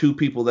were two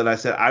people that I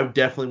said I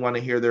definitely want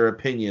to hear their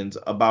opinions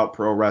about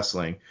pro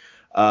wrestling,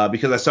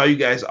 because I saw you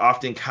guys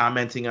often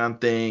commenting on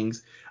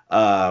things.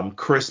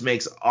 Chris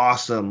makes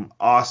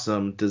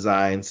awesome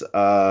designs.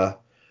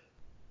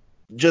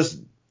 Just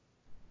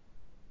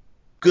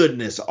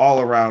goodness all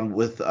around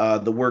with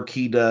the work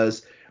he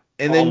does.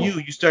 And then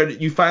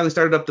you finally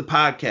started up the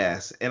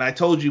podcast, and I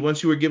told you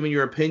once you were giving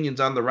your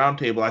opinions on the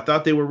roundtable, I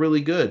thought they were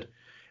really good.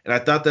 And I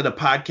thought that a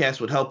podcast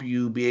would help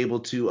you be able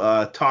to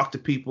talk to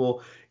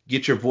people,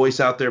 get your voice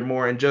out there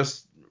more, and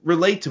just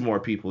relate to more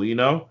people, you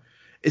know?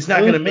 It's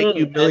not going to make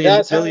you And millions,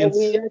 that's how billions.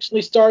 we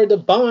actually started to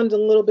bond a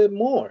little bit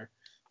more.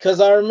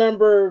 Because I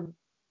remember,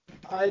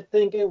 I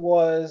think it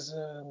was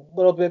a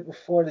little bit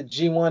before the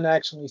G1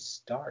 actually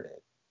started.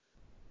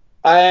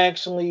 I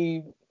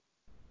actually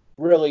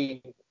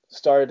really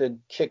started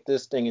to kick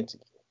this thing into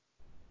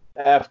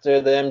gear.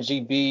 After the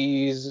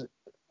MGBs,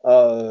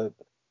 uh,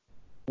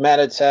 Matt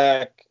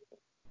Attack,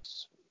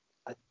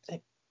 I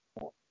think,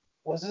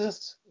 was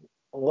this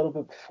a little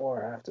bit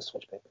before or after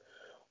Switchblade?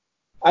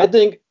 I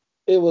think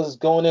it was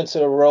going into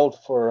the road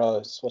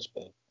for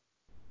Switchblade.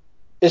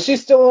 Is she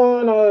still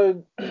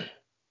on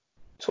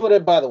Twitter,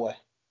 by the way?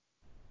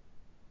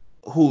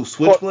 Who,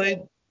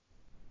 Switchblade?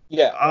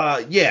 Yeah.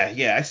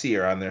 Yeah, I see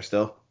her on there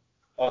still.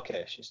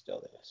 Okay, she's still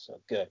there. So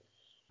good.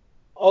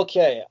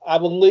 Okay, I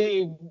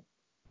believe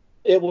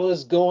it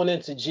was going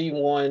into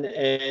G1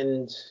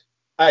 and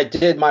I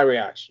did my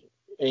reaction.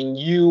 And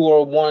you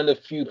were one of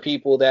the few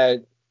people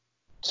that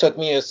took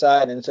me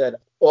aside and said,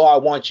 "Oh, I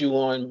want you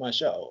on my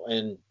show."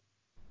 And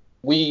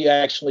we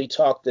actually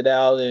talked it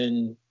out,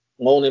 and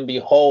lo and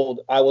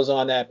behold, I was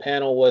on that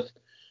panel with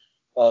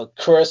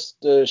Chris,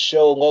 the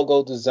show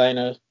logo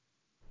designer,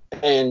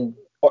 and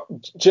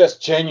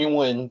just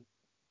genuine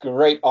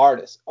great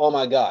artist. Oh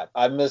my God,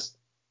 I miss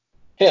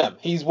him.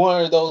 He's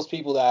one of those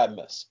people that I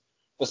miss.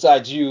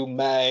 Besides you,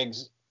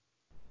 Mags,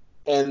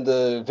 and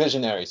the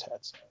Visionaries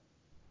heads.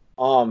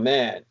 Oh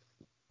man,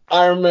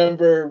 I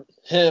remember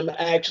him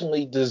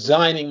actually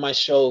designing my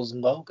show's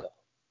logo,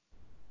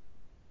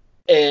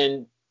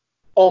 and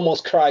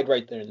almost cried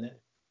right there and then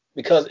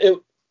because it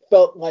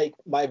felt like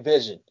my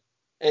vision.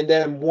 And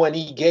then when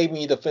he gave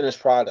me the finished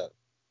product,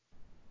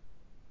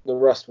 the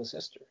rest was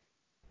history,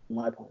 from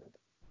my point of view.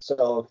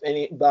 So if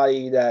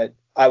anybody that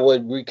I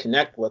would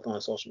reconnect with on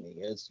social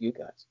media, it's you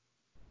guys.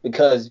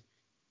 Because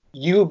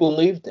you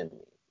believed in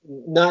me,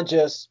 not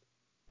just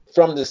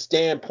from the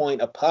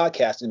standpoint of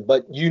podcasting,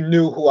 but you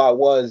knew who I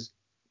was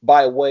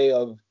by way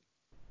of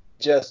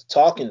just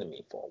talking to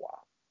me for a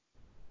while.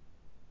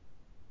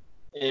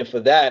 And for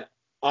that,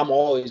 I'm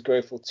always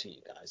grateful to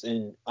you guys.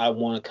 And I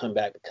want to come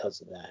back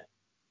because of that.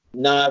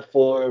 Not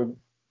for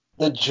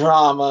the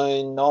drama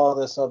and all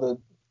this other,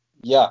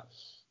 yeah.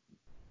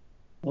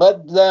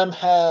 Let them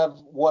have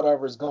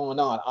whatever's going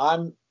on.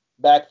 I'm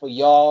back for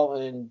y'all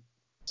and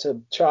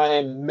to try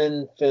and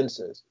mend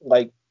fences.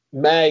 Like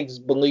Mags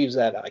believes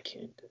that I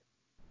can do.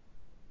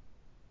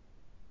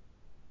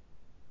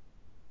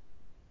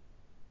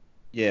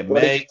 Yeah,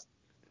 What did you?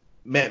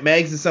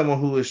 Mags is someone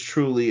who is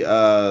truly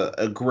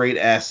a great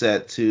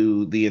asset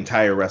to the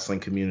entire wrestling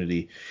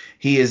community.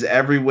 He is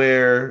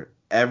everywhere,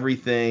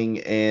 everything,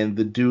 and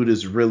the dude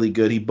is really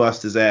good. He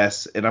busts his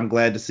ass, and I'm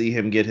glad to see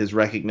him get his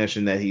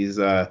recognition that he's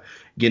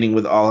getting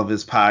with all of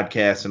his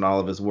podcasts and all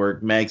of his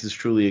work. Mags is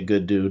truly a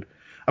good dude.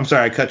 I'm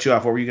sorry I cut you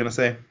off. What were you gonna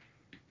say?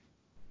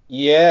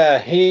 Yeah,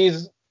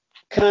 he's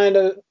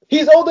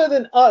older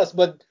than us,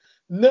 but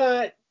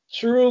not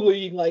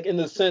truly like in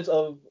the sense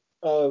of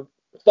uh,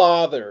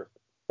 father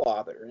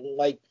father.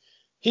 Like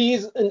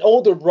he's an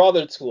older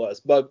brother to us,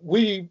 but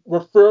we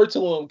refer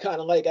to him kind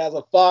of like as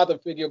a father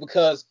figure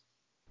because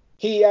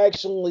he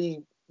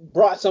actually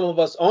brought some of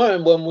us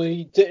on when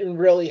we didn't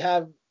really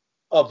have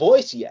a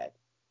voice yet.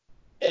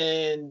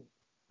 And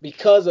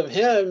because of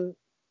him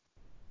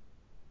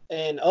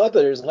and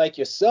others like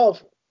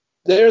yourself,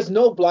 there's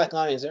no Black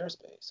Lions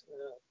airspace.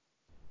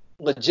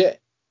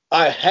 Legit.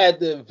 I had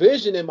the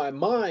vision in my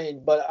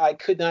mind, but I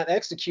could not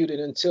execute it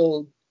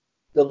until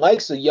the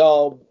likes of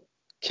y'all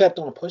kept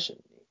on pushing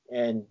me.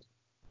 And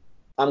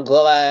I'm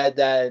glad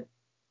that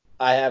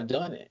I have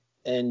done it.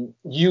 And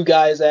you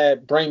guys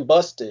at Brain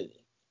Busted,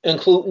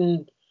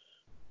 including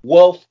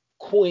Wealth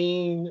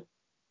Queen,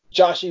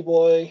 Joshy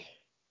Boy,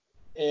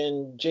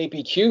 and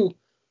JPQ,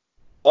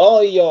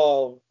 all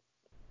y'all,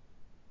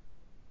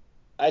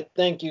 I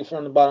thank you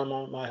from the bottom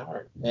of my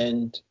heart.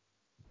 And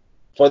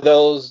for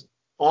those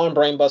on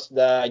Brain Busted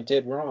that I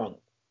did wrong,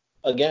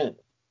 again,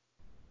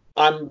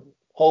 I'm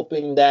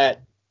hoping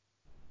that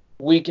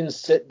we can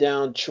sit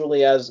down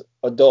truly as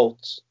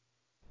adults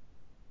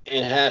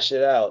and hash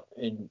it out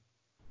and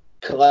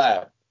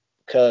collab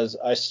because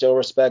I still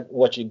respect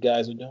what you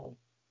guys are doing.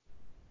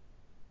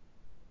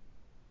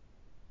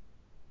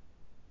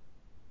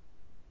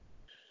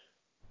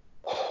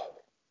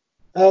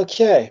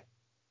 Okay.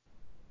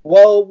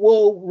 Well,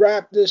 we'll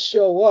wrap this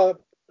show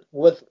up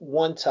with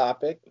one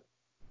topic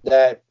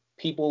that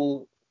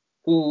people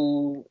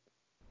who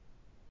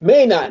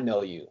may not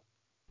know you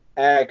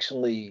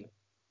actually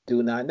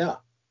do not know.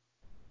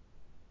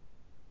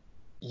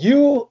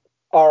 You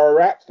are a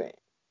rap fan.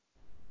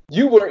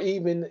 You were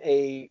even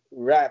a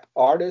rap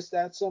artist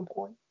at some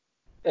point,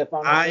 if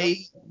I'm not wrong.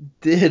 I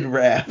did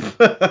rap.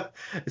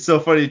 It's so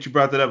funny that you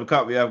brought that up and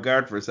caught me off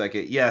guard for a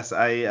second. Yes,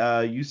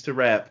 I used to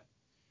rap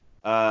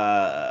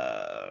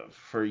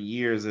for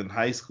years in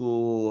high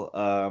school.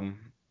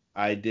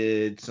 I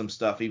did some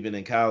stuff even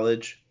in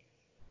college,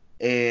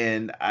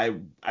 and I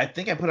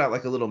think I put out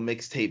like a little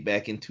mixtape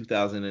back in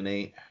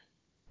 2008.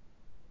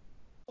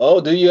 Oh,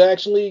 do you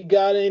actually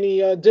got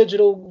any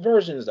digital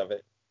versions of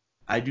it?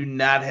 I do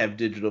not have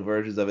digital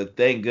versions of it.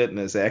 Thank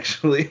goodness,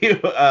 actually,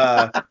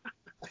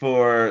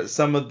 for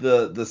some of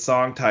the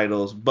song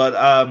titles.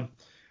 But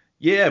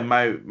yeah,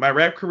 my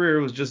rap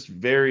career was just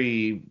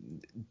very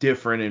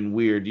different and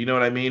weird. You know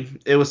what I mean?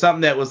 It was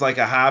something that was like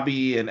a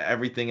hobby and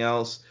everything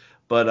else.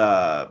 But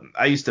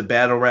I used to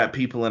battle rap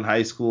people in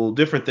high school,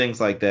 different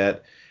things like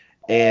that.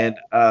 And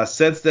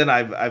since then,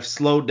 I've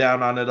slowed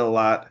down on it a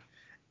lot.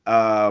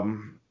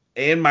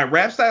 And my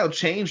rap style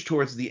changed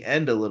towards the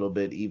end a little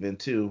bit, even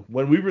too.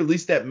 When we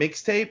released that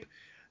mixtape,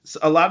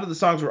 a lot of the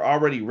songs were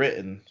already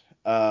written.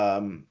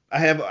 I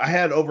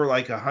had over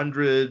like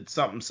 100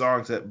 something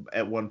songs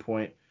at one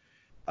point.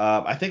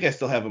 I think I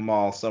still have them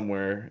all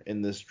somewhere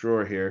in this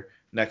drawer here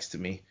next to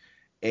me.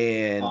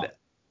 And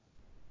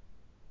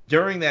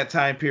during that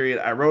time period,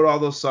 I wrote all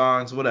those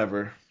songs,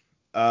 whatever.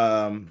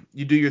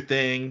 You do your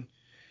thing,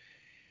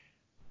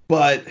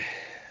 but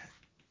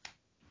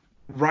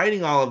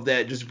writing all of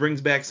that just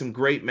brings back some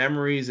great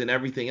memories and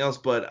everything else.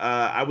 But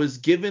I was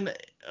given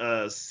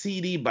a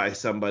CD by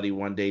somebody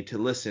one day to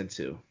listen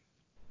to.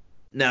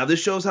 Now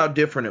this shows how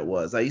different it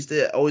was. I used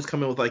to always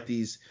come in with like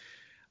these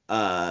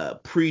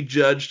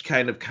prejudged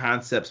kind of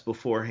concepts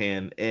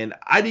beforehand, and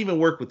I didn't even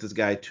work with this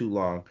guy too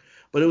long.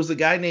 But it was a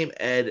guy named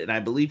Ed, and I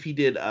believe he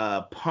did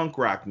punk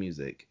rock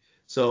music.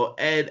 So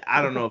Ed,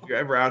 I don't know if you're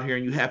ever out here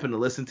and you happen to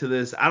listen to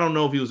this. I don't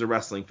know if he was a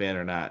wrestling fan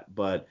or not,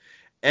 but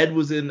Ed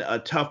was in a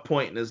tough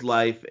point in his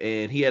life,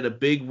 and he had a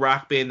big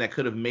rock band that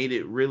could have made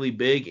it really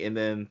big, and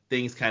then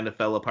things kind of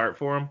fell apart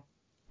for him.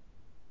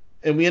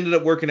 And we ended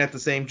up working at the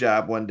same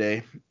job one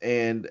day,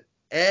 and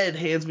Ed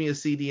hands me a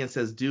CD and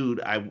says, "Dude,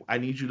 I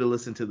need you to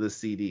listen to this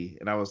CD."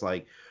 And I was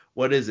like,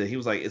 "What is it?" He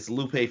was like, "It's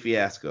Lupe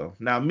Fiasco."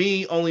 Now,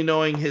 me only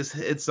knowing his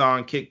hit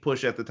song Kick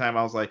Push at the time,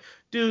 I was like,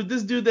 "Dude,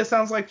 this dude that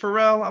sounds like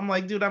Pharrell." I'm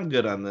like, "Dude, I'm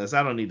good on this.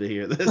 I don't need to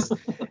hear this."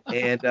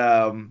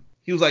 And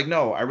he was like,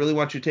 "No, I really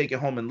want you to take it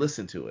home and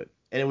listen to it."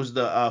 And it was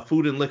the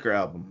Food and Liquor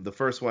album, the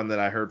first one that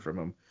I heard from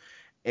him.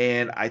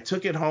 And I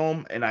took it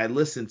home and I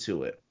listened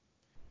to it.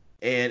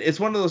 And it's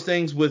one of those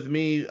things with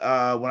me, when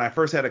I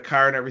first had a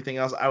car and everything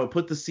else, I would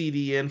put the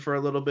CD in for a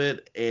little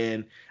bit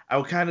and I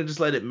would kind of just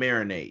let it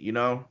marinate, you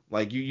know?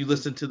 Like you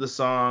listen to the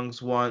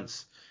songs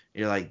once,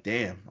 and you're like,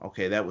 damn,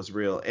 okay, that was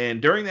real. And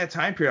during that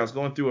time period, I was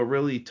going through a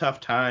really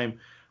tough time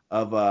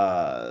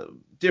of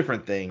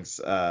different things.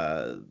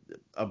 A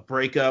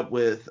breakup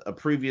with a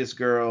previous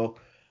girl.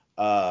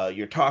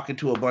 You're talking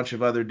to a bunch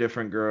of other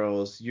different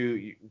girls.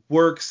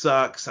 Work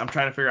sucks. I'm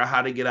trying to figure out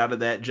how to get out of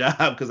that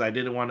job because I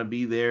didn't want to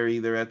be there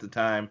either at the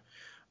time.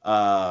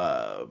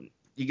 Uh,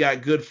 you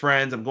got good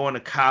friends. I'm going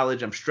to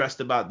college. I'm stressed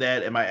about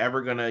that. Am I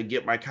ever gonna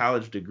get my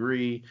college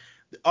degree?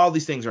 All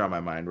these things are on my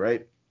mind,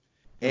 right?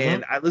 Mm-hmm.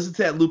 And I listened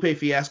to that Lupe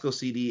Fiasco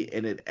CD,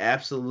 and it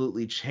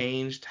absolutely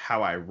changed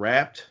how I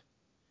rapped,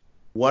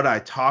 what I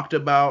talked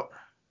about,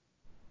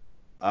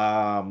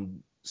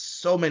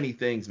 so many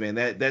things, man.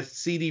 That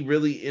CD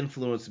really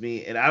influenced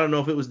me, and I don't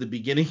know if it was the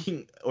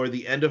beginning or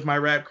the end of my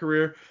rap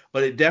career,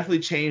 but it definitely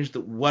changed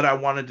what I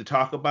wanted to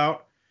talk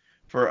about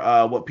for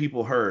what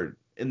people heard.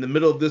 In the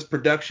middle of this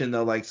production,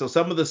 though, like, so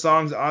some of the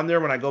songs on there,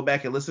 when I go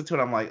back and listen to it,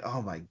 I'm like,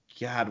 oh my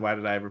god, why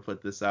did I ever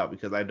put this out?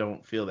 Because I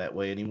don't feel that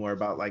way anymore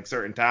about like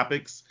certain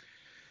topics.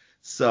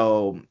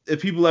 So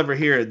if people ever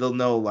hear it, they'll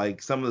know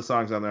like some of the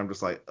songs on there. I'm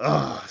just like,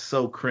 ugh,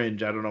 so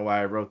cringe. I don't know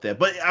why I wrote that,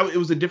 but it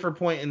was a different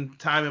point in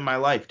time in my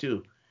life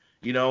too.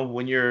 You know,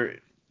 when you're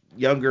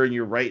younger and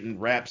you're writing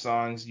rap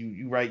songs,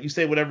 you write, you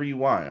say whatever you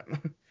want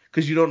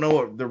because you don't know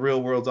what the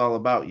real world's all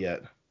about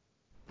yet.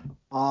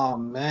 Oh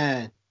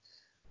man,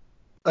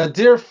 a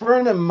dear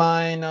friend of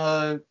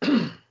mine,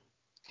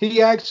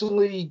 he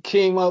actually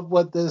came up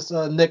with this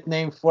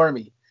nickname for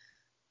me.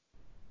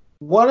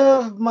 One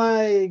of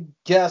my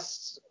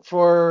guests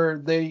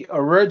for the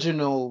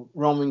original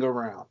Roaming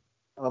Around,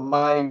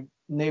 my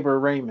neighbor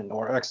Raymond,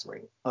 or ex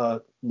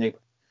neighbor,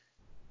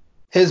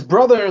 his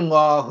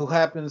brother-in-law, who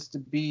happens to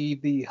be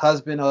the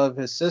husband of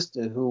his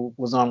sister, who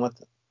was on with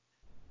him,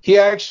 he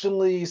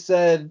actually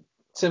said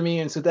to me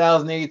in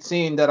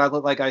 2018 that I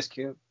look like Ice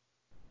Cube.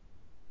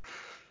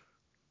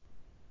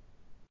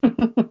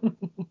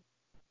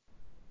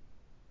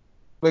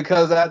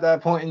 Because at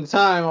that point in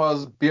time, I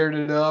was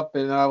bearded up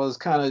and I was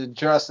kind of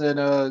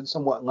dressing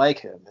somewhat like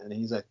him. And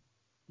he's like,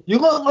 "You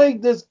look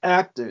like this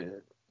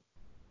actor."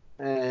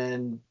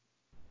 And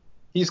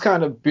he's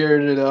kind of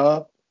bearded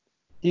up.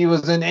 He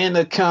was in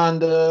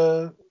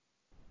Anaconda.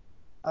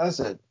 I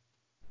said,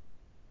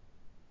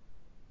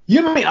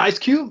 "You mean Ice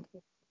Cube?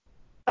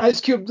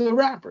 Ice Cube the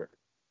rapper?"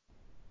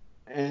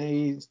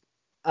 And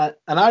and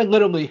I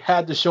literally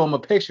had to show him a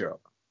picture of him.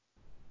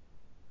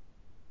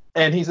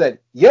 And he said,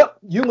 "Yep,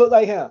 you look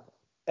like him."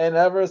 And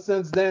ever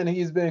since then,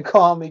 he's been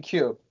calling me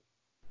Cube.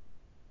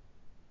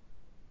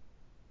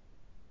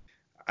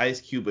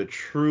 Ice Cube, a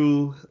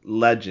true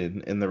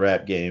legend in the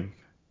rap game.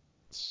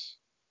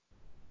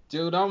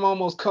 Dude, I'm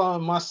almost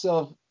calling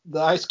myself the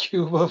Ice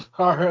Cube of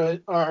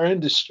our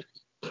industry,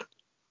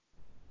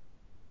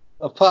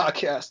 a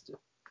podcaster.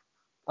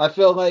 I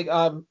feel like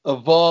I'm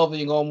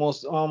evolving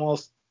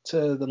almost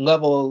to the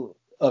level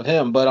of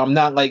him, but I'm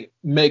not like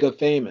mega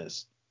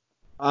famous.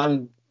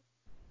 I'm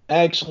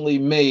actually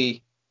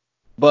me,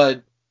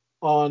 but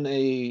on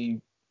a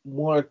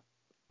more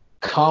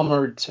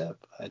calmer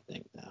tip, I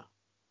think now.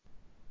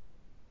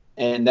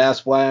 And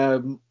that's why I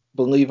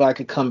believe I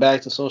could come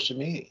back to social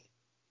media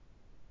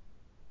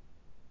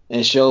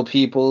and show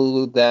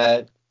people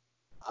that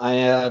I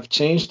have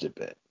changed a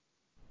bit.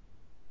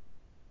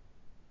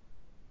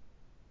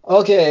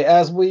 Okay,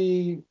 as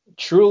we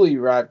truly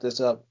wrap this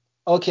up,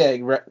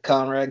 okay,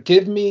 Conrad,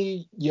 give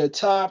me your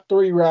top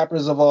 3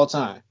 rappers of all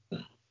time.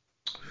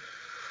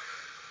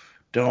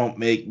 Don't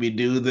make me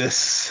do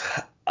this.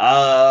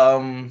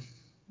 Um,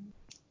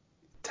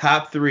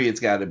 Top three, it's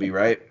got to be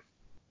right.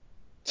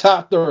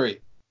 Top 3.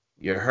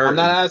 You're I'm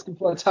not hurting. asking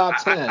for a top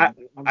I, I, 10.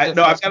 I'm I just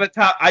no, I've got asking. a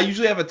top. I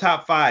usually have a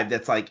top five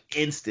that's like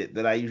instant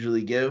that I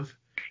usually give.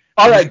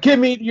 All This right, give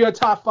me your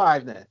top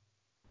 5 then.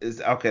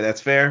 is okay.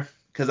 That's fair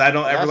because I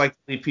don't ever Yes. like to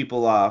leave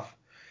people off.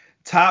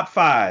 Top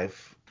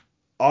five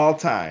all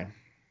time.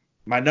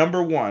 My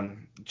number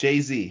one,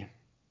 Jay-Z.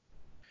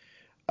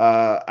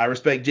 I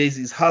respect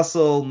Jay-Z's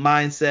hustle,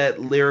 mindset,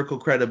 lyrical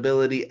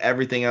credibility,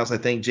 everything else. I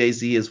think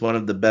Jay-Z is one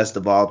of the best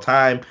of all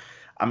time.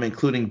 I'm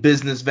including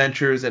business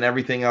ventures and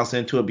everything else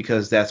into it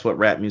because that's what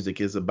rap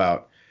music is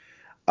about.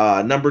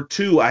 Number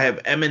two, I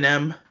have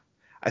Eminem.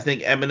 I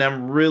think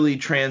Eminem really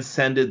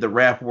transcended the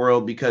rap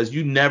world because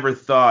you never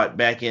thought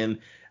back in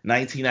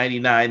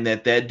 1999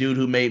 that that dude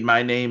who made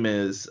My Name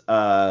Is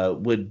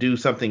would do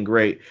something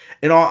great.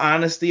 In all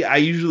honesty, I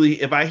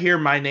usually, if I hear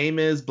My Name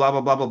Is blah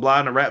blah blah blah blah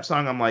in a rap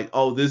song, I'm like,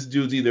 oh, this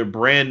dude's either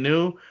brand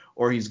new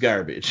or he's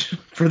garbage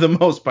for the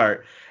most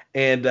part.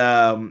 And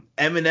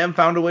Eminem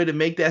found a way to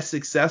make that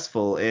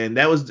successful, and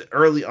that was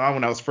early on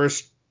when I was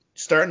first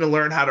starting to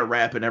learn how to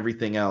rap and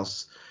everything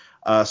else.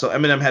 So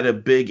Eminem had a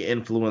big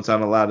influence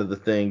on a lot of the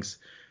things.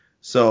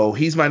 So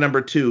he's my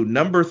number two.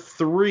 Number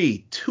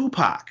three,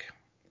 Tupac.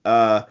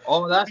 Uh,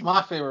 Oh, that's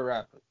my favorite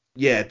rapper.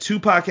 yeah,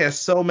 Tupac has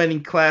so many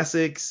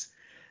classics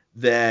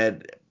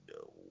that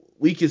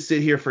we could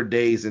sit here for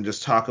days and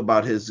just talk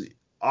about his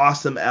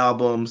awesome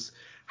albums,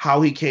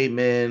 how he came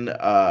in.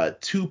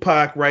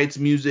 Tupac writes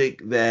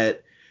music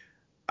that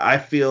I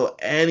feel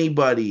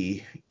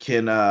anybody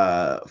can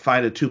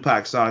find a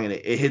Tupac song and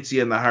it hits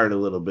you in the heart a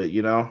little bit,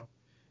 you know?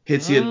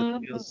 Hits you in the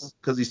Mm-hmm. feels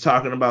because he's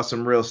talking about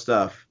some real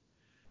stuff.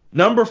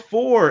 Number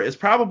four is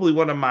probably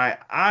one of my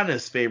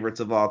honest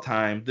favorites of all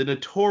time, the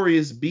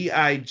Notorious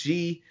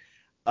B.I.G.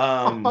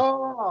 Um,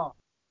 Oh,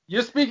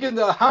 you're speaking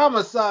the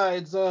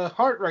homicide's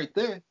heart right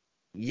there.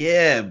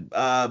 yeah,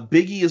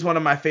 Biggie is one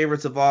of my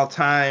favorites of all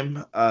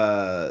time.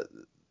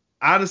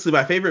 Honestly,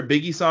 my favorite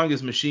Biggie song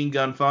is Machine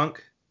Gun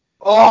Funk.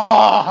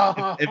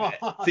 If,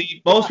 Oh,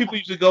 see, most people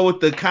usually go with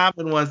the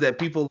common ones that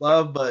people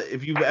love, but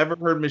if you've ever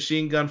heard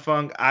Machine Gun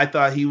Funk, I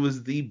thought he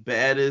was the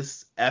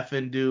baddest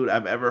effing dude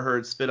I've ever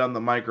heard spit on the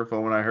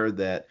microphone when I heard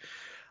that.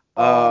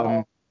 oh,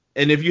 Um,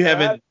 and if you that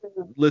haven't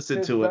is listened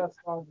his to it, best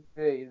song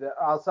to be,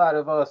 outside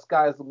of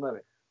Sky's the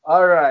Limit.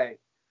 All right,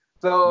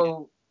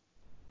 so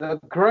the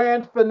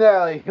grand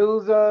finale.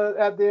 Who's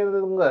at the end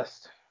of the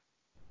list?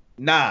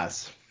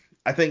 Nas.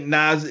 I think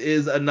Nas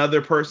is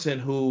another person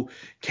who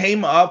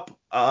came up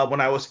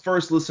when I was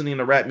first listening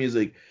to rap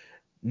music.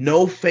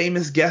 No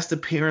famous guest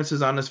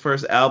appearances on his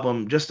first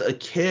album. Just a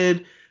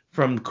kid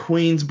from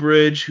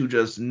Queensbridge who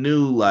just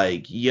knew,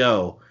 like,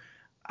 yo,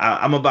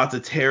 I'm about to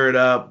tear it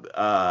up.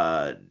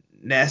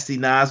 Nasty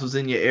Nas was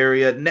in your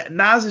area.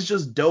 Nas is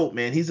just dope,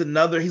 man. He's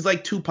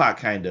like Tupac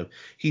kind of.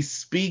 He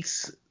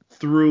speaks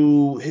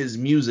through his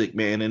music,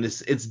 man, and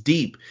it's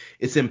deep,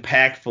 it's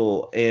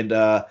impactful, and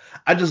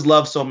I just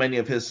love so many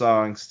of his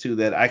songs too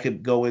that I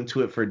could go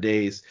into it for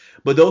days.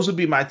 But those would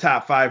be my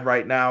top five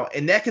right now,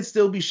 and that could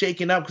still be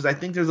shaken up because I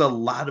think there's a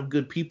lot of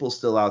good people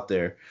still out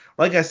there.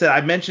 Like I said,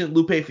 I mentioned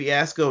Lupe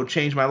Fiasco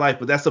changed my life,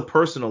 but that's a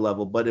personal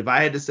level. But if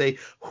I had to say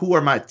who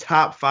are my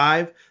top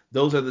five,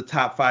 those are the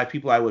top five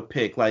people I would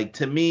pick. Like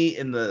to me,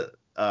 in the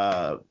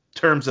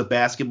terms of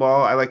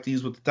basketball, I like to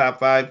use with the top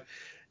five.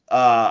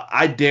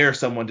 I dare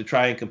someone to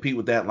try and compete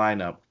with that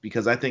lineup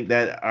because I think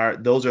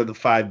those are the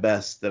five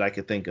best that I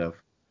could think of.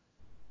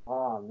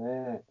 Oh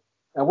man,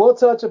 and we'll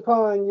touch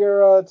upon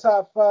your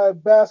top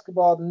 5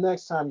 basketball the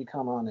next time you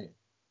come on in.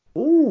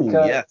 Ooh,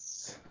 Because,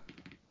 yes.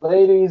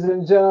 ladies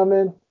and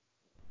gentlemen,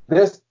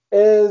 this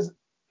is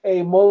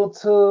a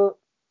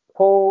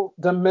multiple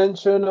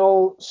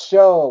dimensional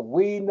show.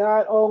 We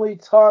not only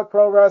talk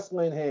pro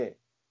wrestling here,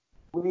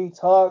 we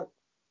talk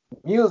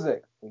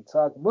music, we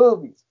talk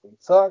movies, we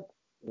talk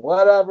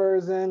whatever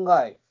is in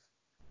life.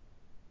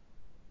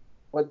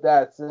 With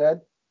that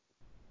said,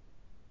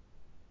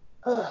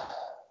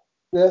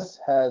 this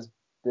has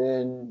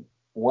been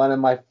one of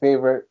my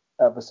favorite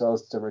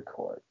episodes to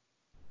record,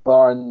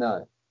 bar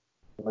none.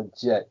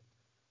 Legit.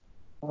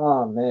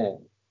 Oh man.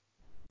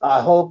 I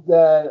hope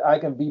that I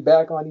can be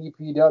back on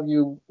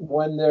EPW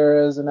when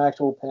there is an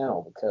actual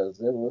panel because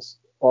it was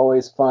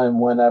always fun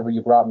whenever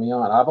you brought me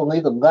on. I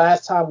believe the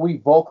last time we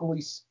vocally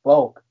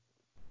spoke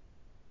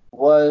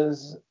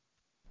was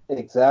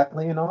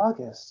exactly in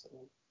August.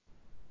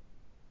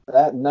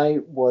 That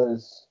night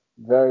was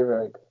Very,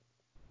 very good.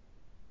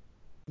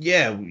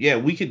 Yeah,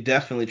 we could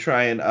definitely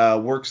try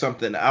and work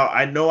something out.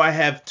 I know I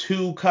have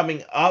two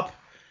coming up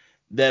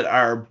that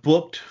are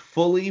booked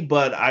fully,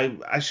 but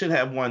I should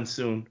have one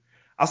soon.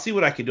 I'll see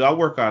what I can do. I'll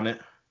work on it.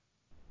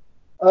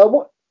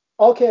 What?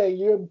 Okay,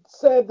 you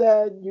said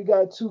that you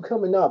got two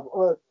coming up.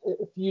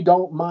 If you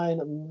don't mind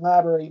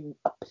elaborating,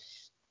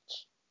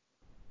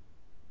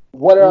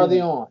 what are they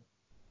Ooh, on?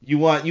 you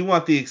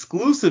want the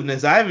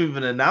exclusiveness? I haven't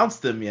even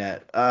announced them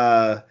yet.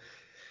 I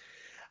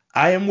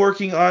am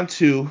working on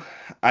two.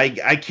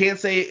 I can't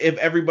say if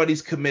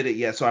everybody's committed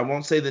yet, so I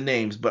won't say the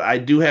names, but I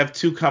do have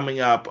two coming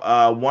up.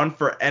 One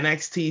for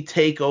NXT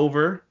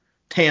Takeover.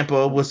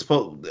 Tampa was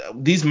supposed.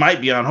 These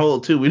might be on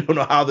hold too. We don't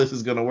know how this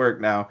is going to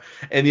work now.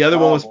 And the other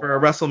one Oh was boy. for a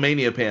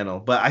WrestleMania panel.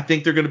 But I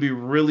think they're going to be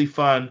really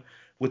fun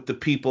with the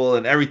people,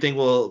 and everything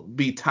will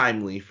be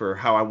timely for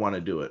how I want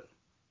to do it.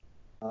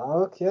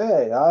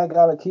 Okay, I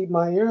gotta keep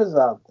my ears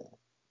out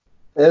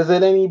there. Is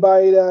it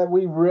anybody that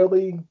we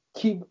really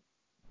keep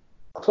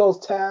close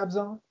tabs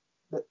on,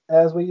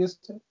 as we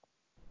used to?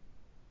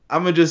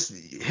 I'm gonna just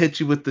hit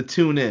you with the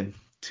tune in.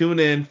 Tune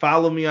in.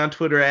 Follow me on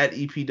Twitter at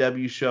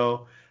EPW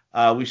Show.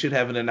 We should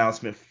have an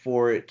announcement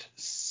for it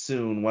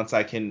soon once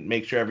I can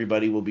make sure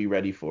everybody will be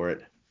ready for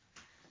it.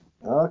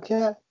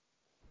 Okay,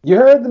 you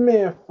heard the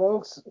man,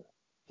 folks.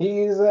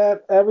 He's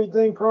at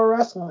Everything Pro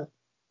Wrestling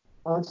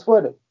on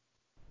Twitter.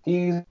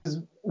 He's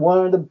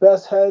one of the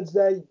best heads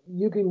that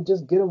you can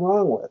just get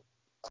along with.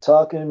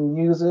 Talking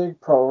music,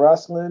 pro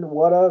wrestling,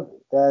 whatever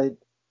that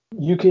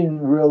you can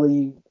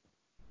really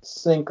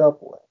sync up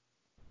with.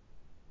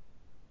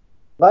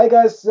 Like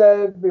I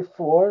said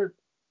before,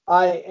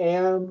 I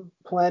am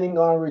planning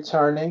on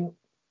returning,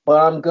 but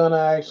I'm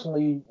gonna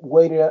actually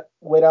wait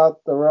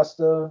out the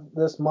rest of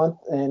this month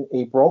in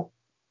April.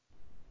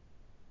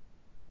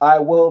 I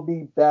will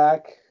be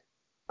back,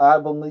 I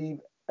believe,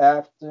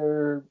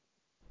 after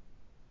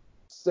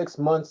 6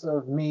 months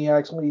of me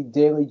actually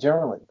daily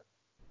journaling.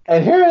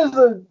 And here's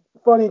the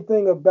funny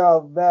thing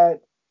about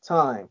that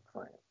time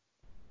frame.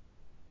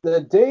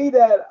 The day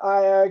that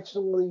I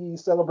actually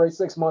celebrate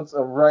 6 months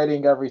of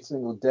writing every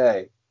single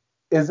day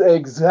is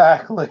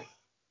exactly,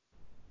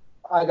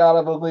 I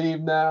gotta believe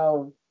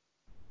now,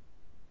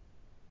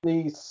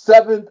 the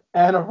 7th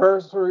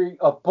anniversary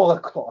of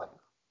Bullet Club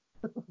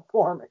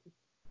for me.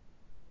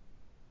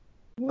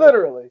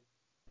 Literally.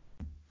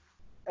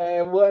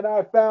 And when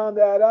I found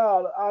that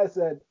out, I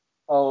said,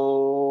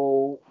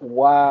 oh,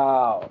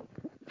 wow.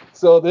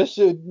 So this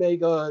should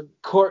make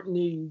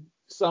Courtney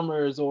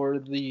Summers or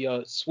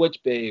the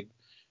Switch Babe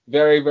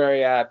very,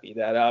 very happy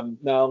that I'm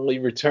not only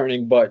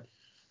returning, but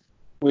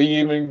we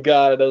even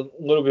got a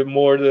little bit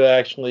more to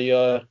actually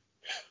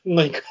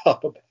link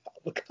up about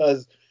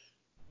because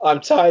I'm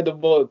tied to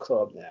Bullet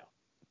Club now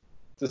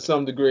to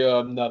some degree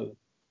or another.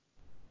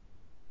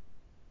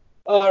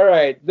 All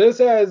right, this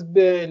has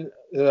been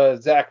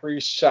Zachary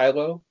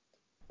Shiloh.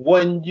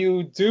 When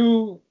you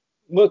do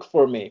look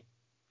for me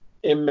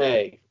in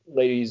May,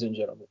 ladies and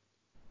gentlemen,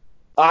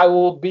 I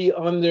will be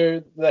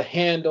under the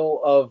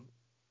handle of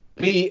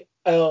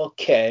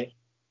BLK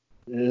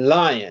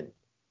Lion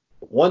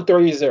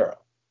 130.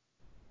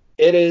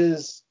 It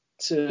is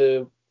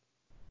to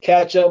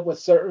catch up with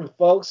certain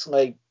folks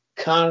like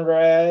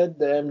Conrad,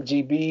 the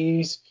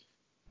MGBs,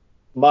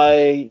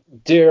 my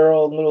dear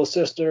old little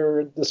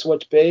sister, the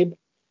Switch Babe,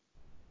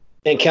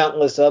 and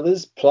countless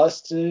others,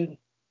 plus to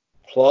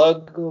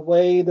plug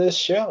away this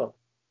show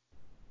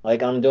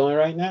like I'm doing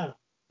right now.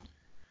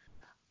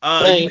 You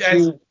Thank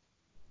guys. you.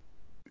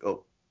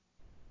 Oh,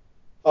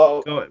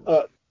 Oh, go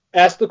ahead.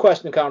 ask the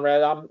question,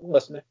 Conrad. I'm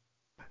listening.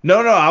 No,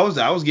 I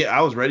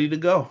was ready to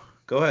go.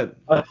 Go ahead.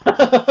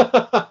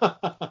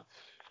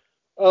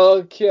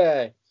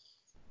 Okay.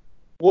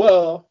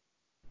 Well,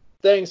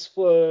 thanks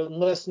for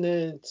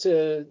listening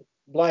to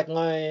Black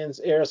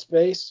Lions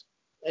Airspace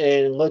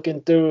and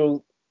looking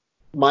through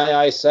my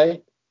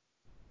eyesight.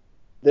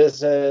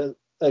 This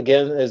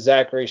again is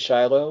Zachary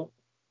Shiloh,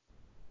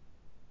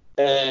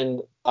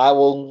 and I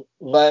will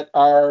let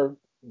our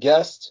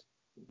guest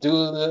do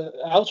the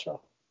outro.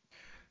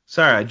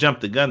 Sorry, I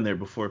jumped the gun there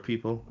before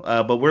people.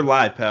 But we're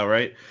live, pal,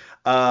 right?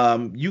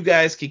 You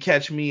guys can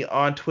catch me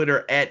on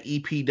Twitter at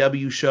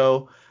EPW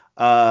Show.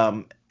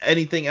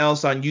 Anything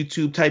else on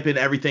YouTube, type in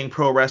Everything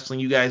Pro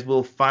Wrestling. You guys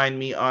will find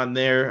me on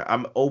there.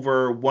 I'm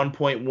over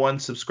 1.1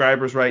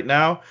 subscribers right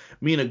now.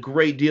 Mean a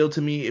great deal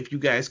to me. If you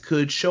guys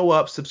could show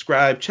up,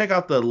 subscribe, check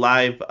out the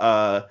live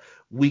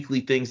weekly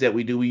things that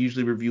we do. We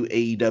usually review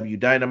AEW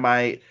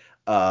Dynamite,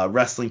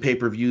 wrestling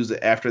pay-per-views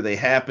after they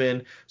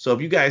happen. So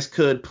if you guys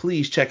could,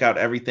 please check out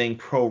Everything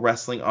Pro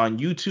Wrestling on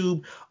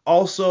YouTube.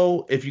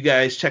 Also, if you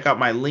guys check out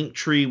my link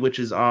tree, which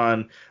is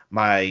on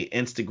my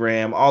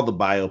Instagram, all the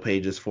bio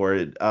pages for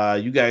it,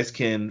 you guys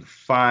can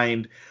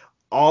find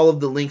all of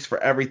the links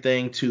for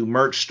everything to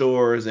merch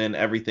stores and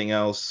everything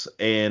else,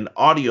 and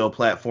audio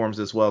platforms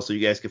as well. So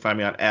you guys can find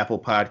me on Apple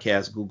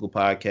Podcasts, Google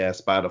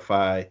Podcasts,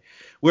 Spotify,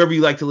 wherever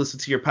you like to listen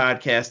to your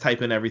podcast,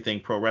 type in Everything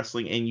Pro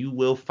Wrestling and you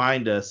will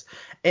find us.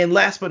 And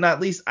last but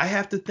not least, I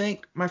have to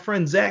thank my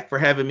friend Zach for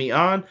having me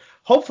on.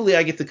 Hopefully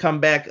I get to come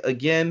back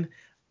again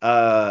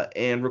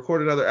and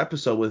record another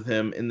episode with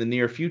him in the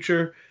near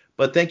future.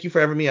 But thank you for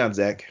having me on,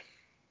 Zach.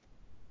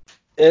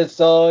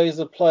 It's always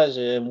a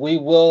pleasure, and we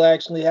will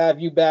actually have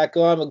you back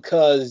on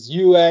because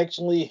you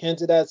actually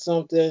hinted at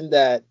something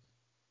that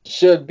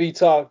should be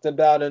talked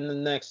about in the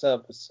next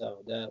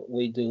episode that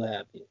we do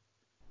have you.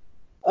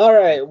 All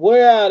right,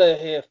 we're out of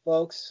here,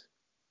 folks.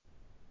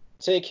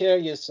 Take care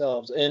of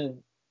yourselves.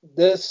 And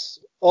this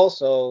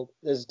also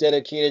is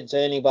dedicated to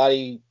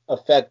anybody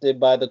affected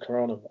by the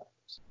coronavirus.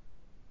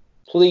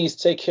 Please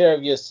take care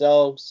of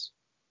yourselves,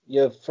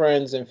 your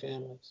friends, and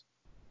families.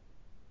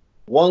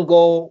 One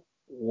goal,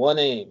 one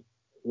aim,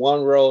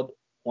 one road,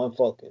 one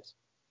focus.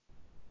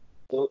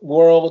 The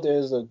world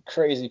is a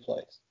crazy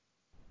place.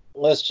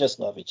 Let's just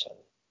love each other.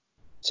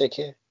 Take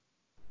care.